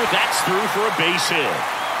grounder. That's through for a base hit.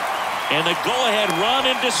 And the go-ahead run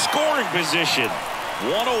into scoring position.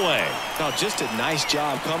 One away. Oh, just a nice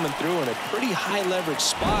job coming through in a pretty high leverage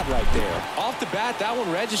spot right there. Off the bat, that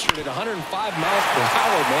one registered at 105 miles per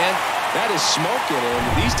hour, man. That is smoking,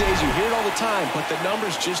 and these days you hear it all the time, but the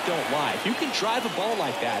numbers just don't lie. If you can drive a ball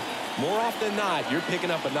like that, more often than not, you're picking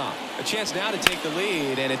up a knock. A chance now to take the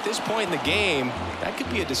lead, and at this point in the game, that could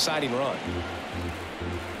be a deciding run.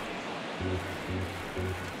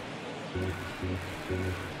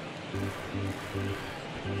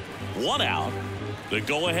 One out. The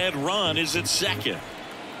go-ahead run is at second.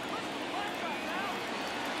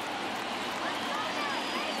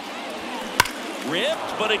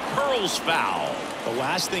 Ripped, but it curls foul. The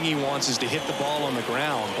last thing he wants is to hit the ball on the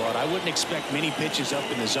ground, but I wouldn't expect many pitches up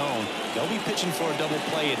in the zone. They'll be pitching for a double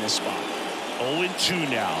play in this spot. 0-2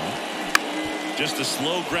 now. Just a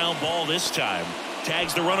slow ground ball this time.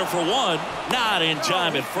 Tags the runner for one. Not in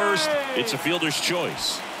time at first. It's a fielder's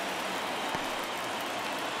choice.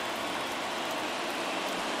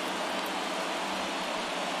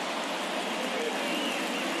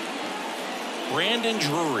 Brandon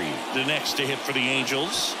Drury, the next to hit for the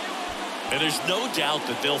Angels. And there's no doubt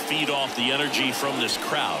that they'll feed off the energy from this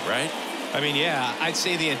crowd, right? I mean, yeah, I'd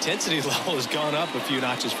say the intensity level has gone up a few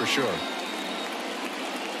notches for sure.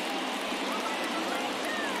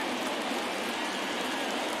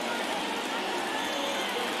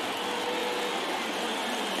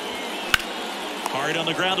 Hard on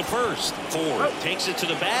the ground to first. Ford takes it to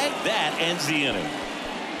the bag. That ends the inning.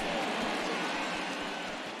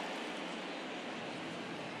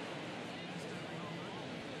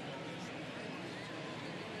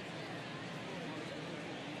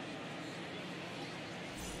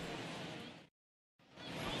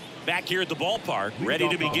 Back here at the ballpark, ready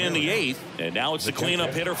to begin the 8th, and now it's the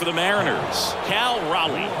cleanup hitter for the Mariners, Cal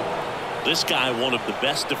Raleigh. This guy, one of the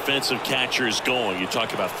best defensive catchers going. You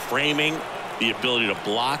talk about framing, the ability to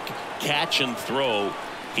block, catch, and throw.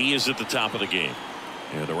 He is at the top of the game.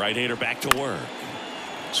 And the right-hander back to work.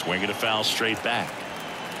 Swinging a foul straight back.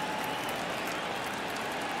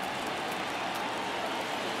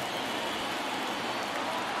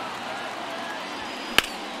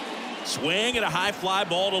 Swing and a high fly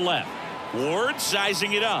ball to left. Ward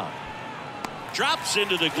sizing it up. Drops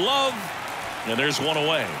into the glove. And there's one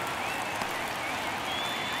away.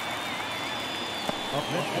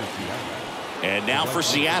 And now for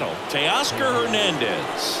Seattle, Teoscar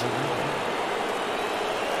Hernandez.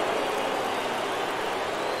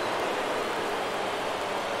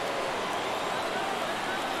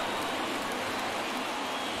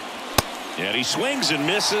 And he swings and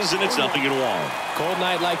misses, and it's 0-1. Cold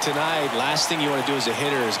night like tonight, last thing you want to do as a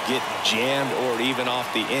hitter is get jammed or even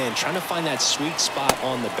off the end. Trying to find that sweet spot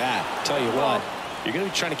on the bat. Tell you what, you're going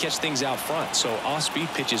to be trying to catch things out front, so off-speed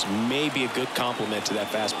pitches may be a good complement to that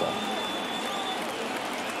fastball.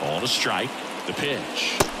 On a strike, the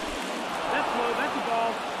pitch. That's low, that's the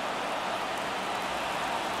ball.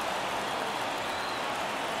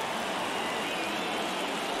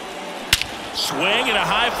 Swing and a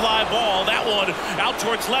high fly ball. That one out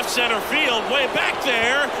towards left center field, way back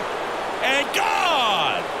there, and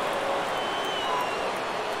gone.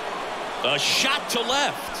 A shot to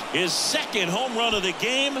left. His second home run of the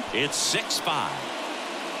game. It's 6-5.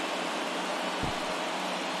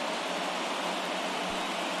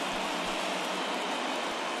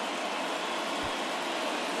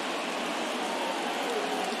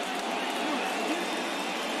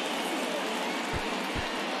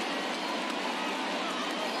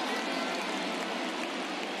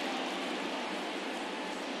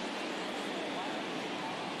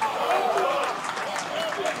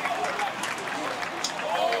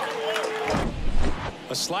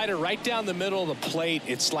 A slider right down the middle of the plate.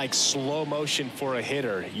 It's like slow motion for a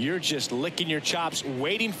hitter. You're just licking your chops,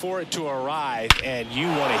 waiting for it to arrive, and you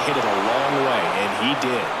want to hit it a long way, and he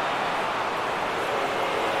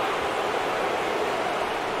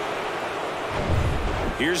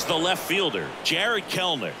did. Here's the left fielder, Jared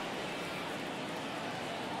Kellner.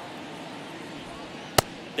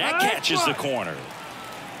 That catches the corner.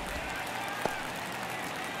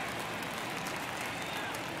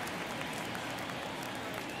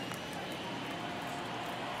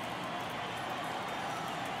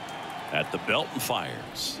 At the belt and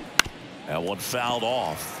fires. That one fouled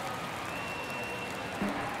off.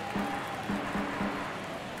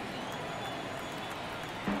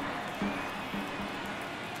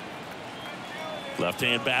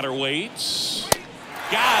 Left-hand batter waits.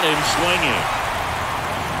 Got him swinging.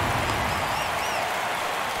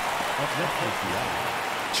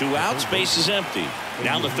 Two outs, base is empty.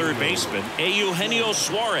 Down the third baseman, Eugenio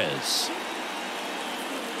Suarez.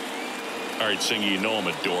 All right, Singer, you know I'm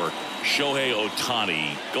a dork. Shohei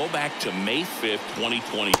Ohtani, go back to May 5th,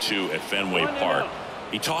 2022 at Fenway Park.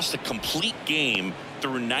 He tossed a complete game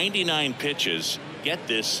through 99 pitches. Get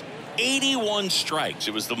this, 81 strikes.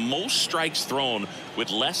 It was the most strikes thrown with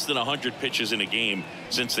less than 100 pitches in a game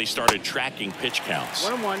since they started tracking pitch counts.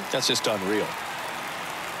 1-1. That's just unreal.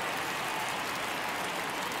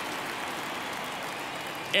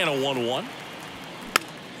 And a 1-1.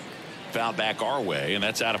 Foul back our way, and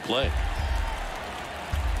that's out of play.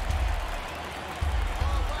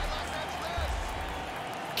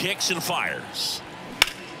 Kicks and fires.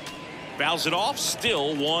 Fouls it off.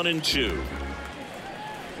 Still 1-2.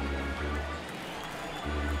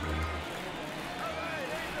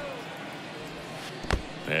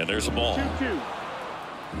 And there's a ball. 2-2.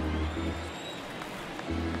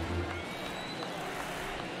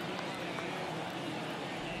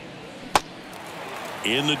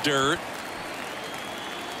 In the dirt.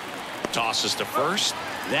 Tosses to first.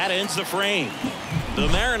 That ends the frame. The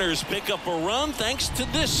Mariners pick up a run thanks to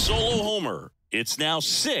this solo homer. It's now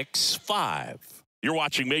 6-5. You're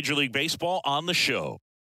watching Major League Baseball on the show.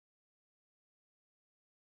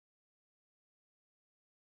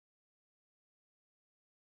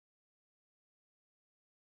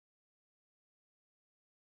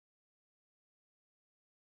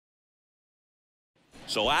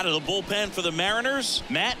 So out of the bullpen for the Mariners,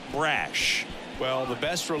 Matt Brash. Well, the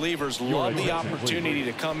best relievers love the opportunity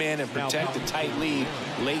to come in and protect a tight lead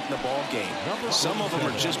late in the ball game. Some of them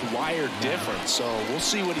are just wired different, so we'll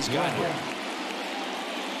see what he's got here.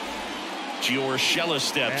 Giorgella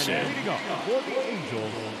steps in. For the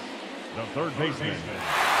Angels, the third baseman.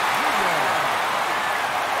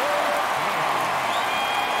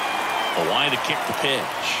 A line to kick the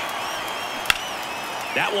pitch.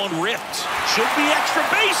 That one ripped. Should be extra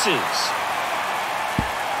bases.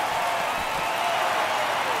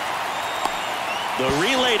 The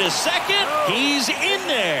relay to second. He's in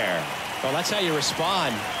there. Well, that's how you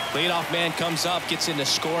respond. Leadoff man comes up, gets into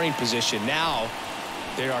scoring position. Now,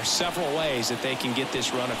 there are several ways that they can get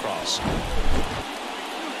this run across.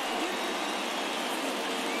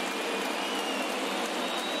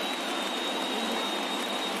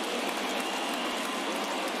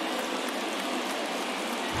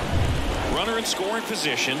 Runner in scoring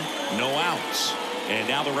position, no outs. And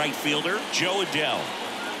now the right fielder, Joe Adell.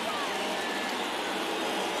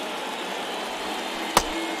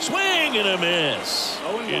 Swing and a miss.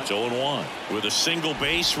 It's 0-1. With a single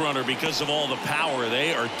base runner, because of all the power,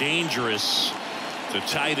 they are dangerous to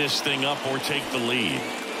tie this thing up or take the lead.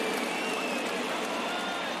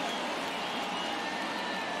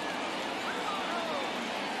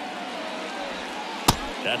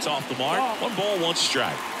 That's off the mark. 1 ball, 1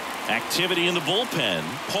 strike. Activity in the bullpen.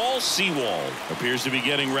 Paul Sewald appears to be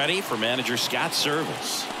getting ready for manager Scott's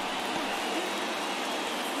service.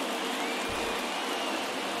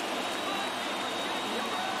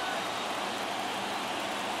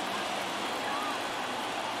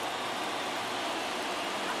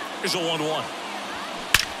 Here's a 1-1.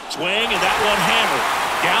 Swing, and that one hammered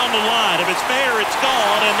down the line. If it's fair, it's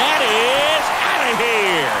gone, and that is out of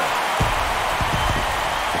here.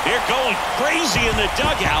 They're going crazy in the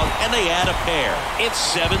dugout, and they add a pair. It's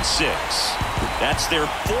 7-6. That's their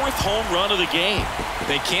 4th home run of the game.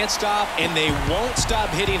 They can't stop, and they won't stop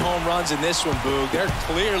hitting home runs in this one, Boog. They're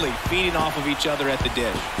clearly feeding off of each other at the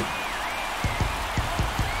dish.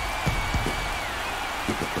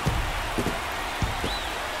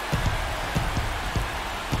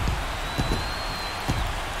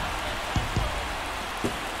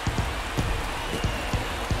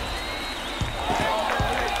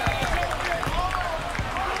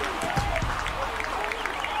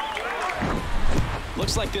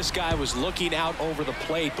 Looks like this guy was looking out over the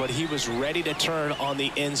plate, but he was ready to turn on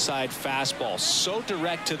the inside fastball. So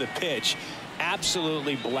direct to the pitch,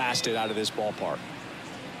 absolutely blasted out of this ballpark.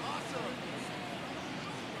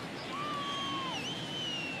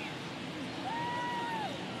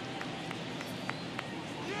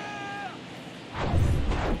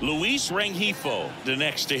 Luis Rengifo, the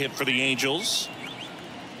next to hit for the Angels.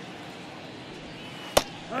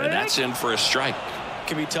 And that's in for a strike.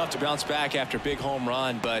 Can be tough to bounce back after a big home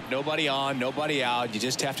run, but nobody on, nobody out. You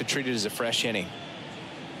just have to treat it as a fresh inning.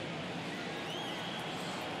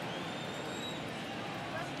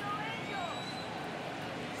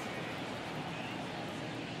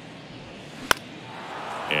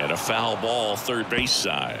 And a foul ball, third base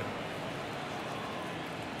side.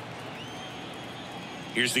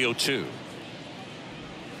 Here's the 0-2.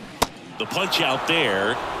 The punch out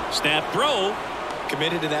there. Snap throw.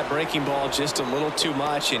 Committed to that breaking ball just a little too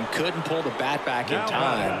much and couldn't pull the bat back in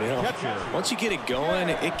time. You know, once you get it going,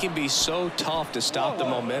 it can be so tough to stop the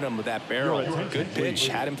momentum of that barrel. Good pitch,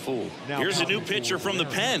 had him fooled. Here's a new pitcher from the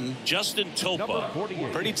pen, Justin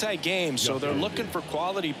Topa. Pretty tight game, so they're looking for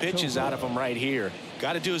quality pitches out of him right here.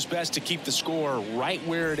 Got to do his best to keep the score right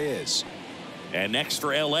where it is. And next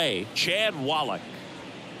for LA, Chad Wallach.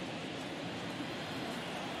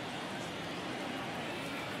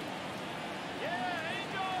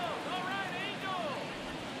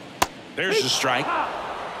 There's the strike.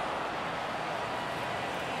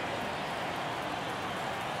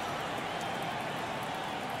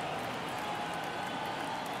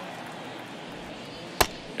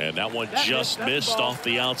 And that one just missed off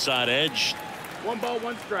the outside edge. 1 ball,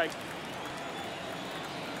 1 strike.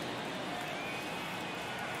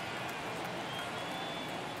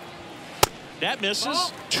 That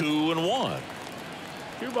misses. 2-1.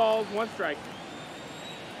 2 balls, 1 strike.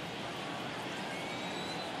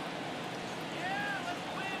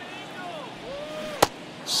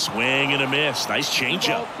 Swing and a miss. Nice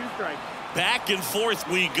changeup. 2 strikes. Back and forth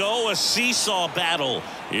we go. A seesaw battle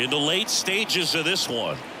in the late stages of this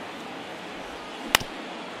one.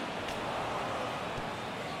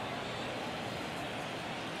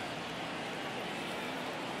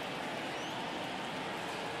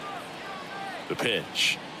 The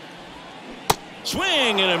pitch.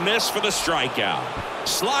 Swing and a miss for the strikeout.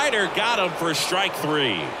 Slider got him for strike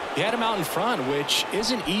 3. He had him out in front, which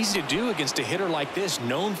isn't easy to do against a hitter like this,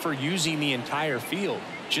 known for using the entire field.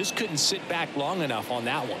 Just couldn't sit back long enough on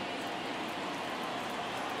that one.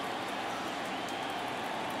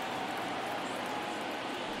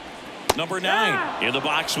 Number 9 in the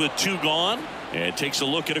box with 2 gone, and takes a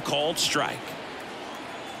look at a called strike.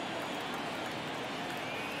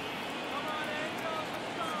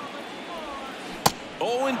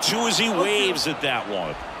 Oh, and 2 as he waves at that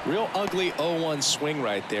one. Real ugly 0-1 swing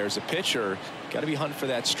right there. As a pitcher, got to be hunting for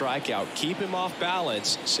that strikeout. Keep him off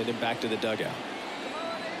balance. Send him back to the dugout.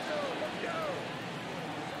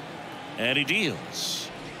 And he deals.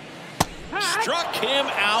 Struck him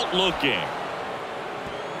out looking.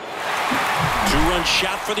 2-run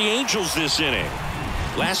shot for the Angels this inning.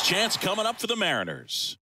 Last chance coming up for the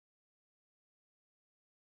Mariners.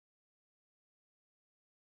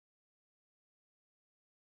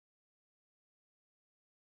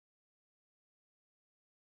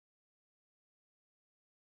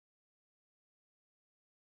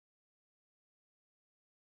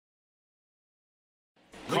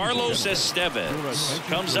 Carlos Estevez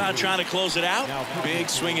comes out trying to close it out. Big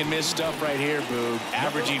swing and miss stuff right here, Boog.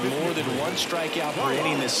 Averaging more than 1 strikeout per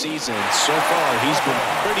inning this season. So far, he's been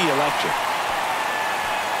pretty electric.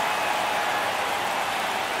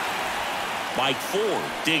 Mike Ford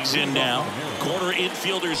digs in now. Corner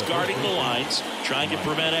infielders guarding the lines, trying to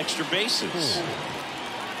prevent extra bases.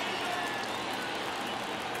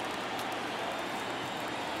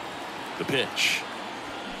 The pitch.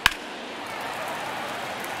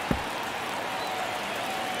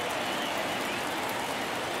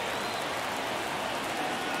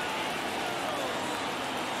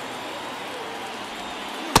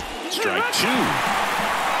 Strike 2.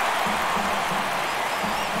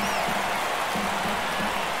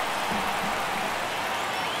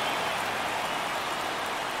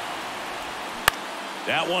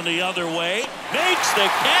 That one the other way. Makes the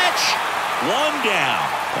catch. One down.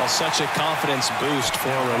 Well, such a confidence boost for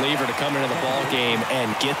a reliever to come into the ball game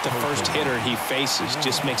and get the first hitter he faces.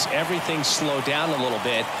 Just makes everything slow down a little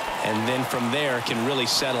bit, and then from there can really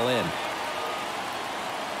settle in.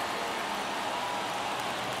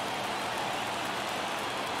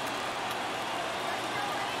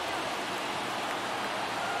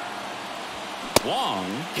 Wong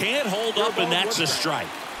can't hold up, and that's a strike.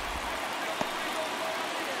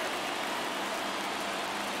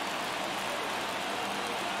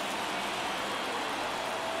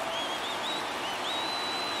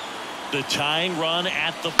 The tying run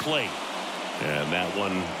at the plate. And that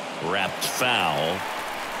one wrapped foul.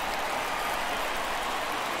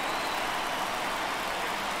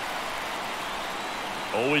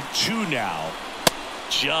 Oh, 2 now.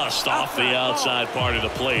 Just off the outside part of the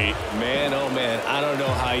plate. Man, oh man, I don't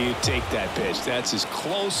know how you take that pitch. That's as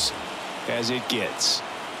close as it gets.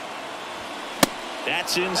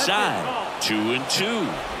 That's inside. 2-2.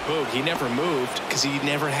 Boog, he never moved because he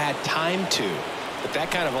never had time to. But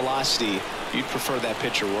that kind of velocity, you'd prefer that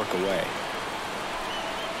pitcher work away.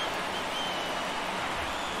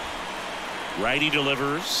 Righty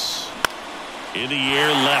delivers. In the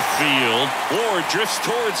air, left field. Ward drifts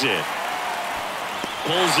towards it.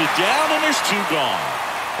 Pulls it down, and there's 2 gone.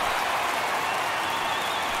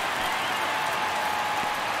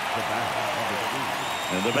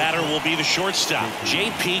 And the batter will be the shortstop,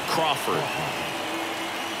 J.P. Crawford.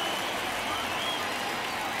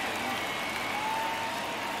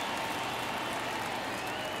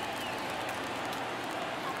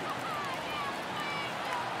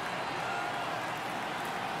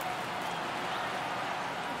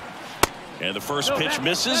 And the first pitch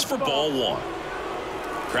misses for ball 1.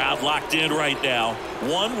 Crowd locked in right now.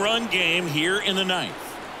 1-run game here in the 9th.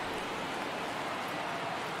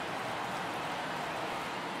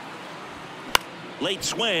 Late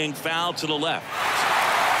swing, foul to the left.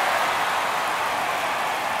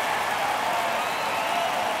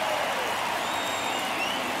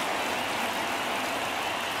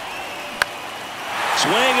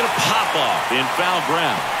 Swing and a pop-off in foul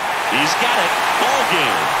ground. He's got it. Ball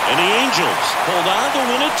game. And the Angels hold on to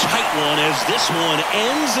win a tight one as this one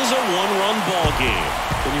ends as a 1-run ball game.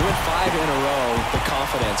 When you win 5 in a row, the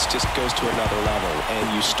confidence just goes to another level,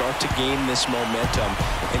 and you start to gain this momentum,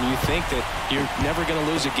 and you think that you're never going to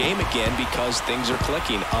lose a game again because things are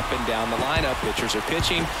clicking up and down the lineup. Pitchers are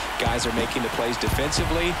pitching. Guys are making the plays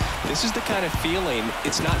defensively. This is the kind of feeling,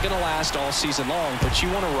 it's not going to last all season long, but you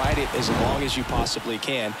want to ride it as long as you possibly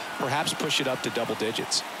can, perhaps push it up to double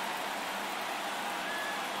digits.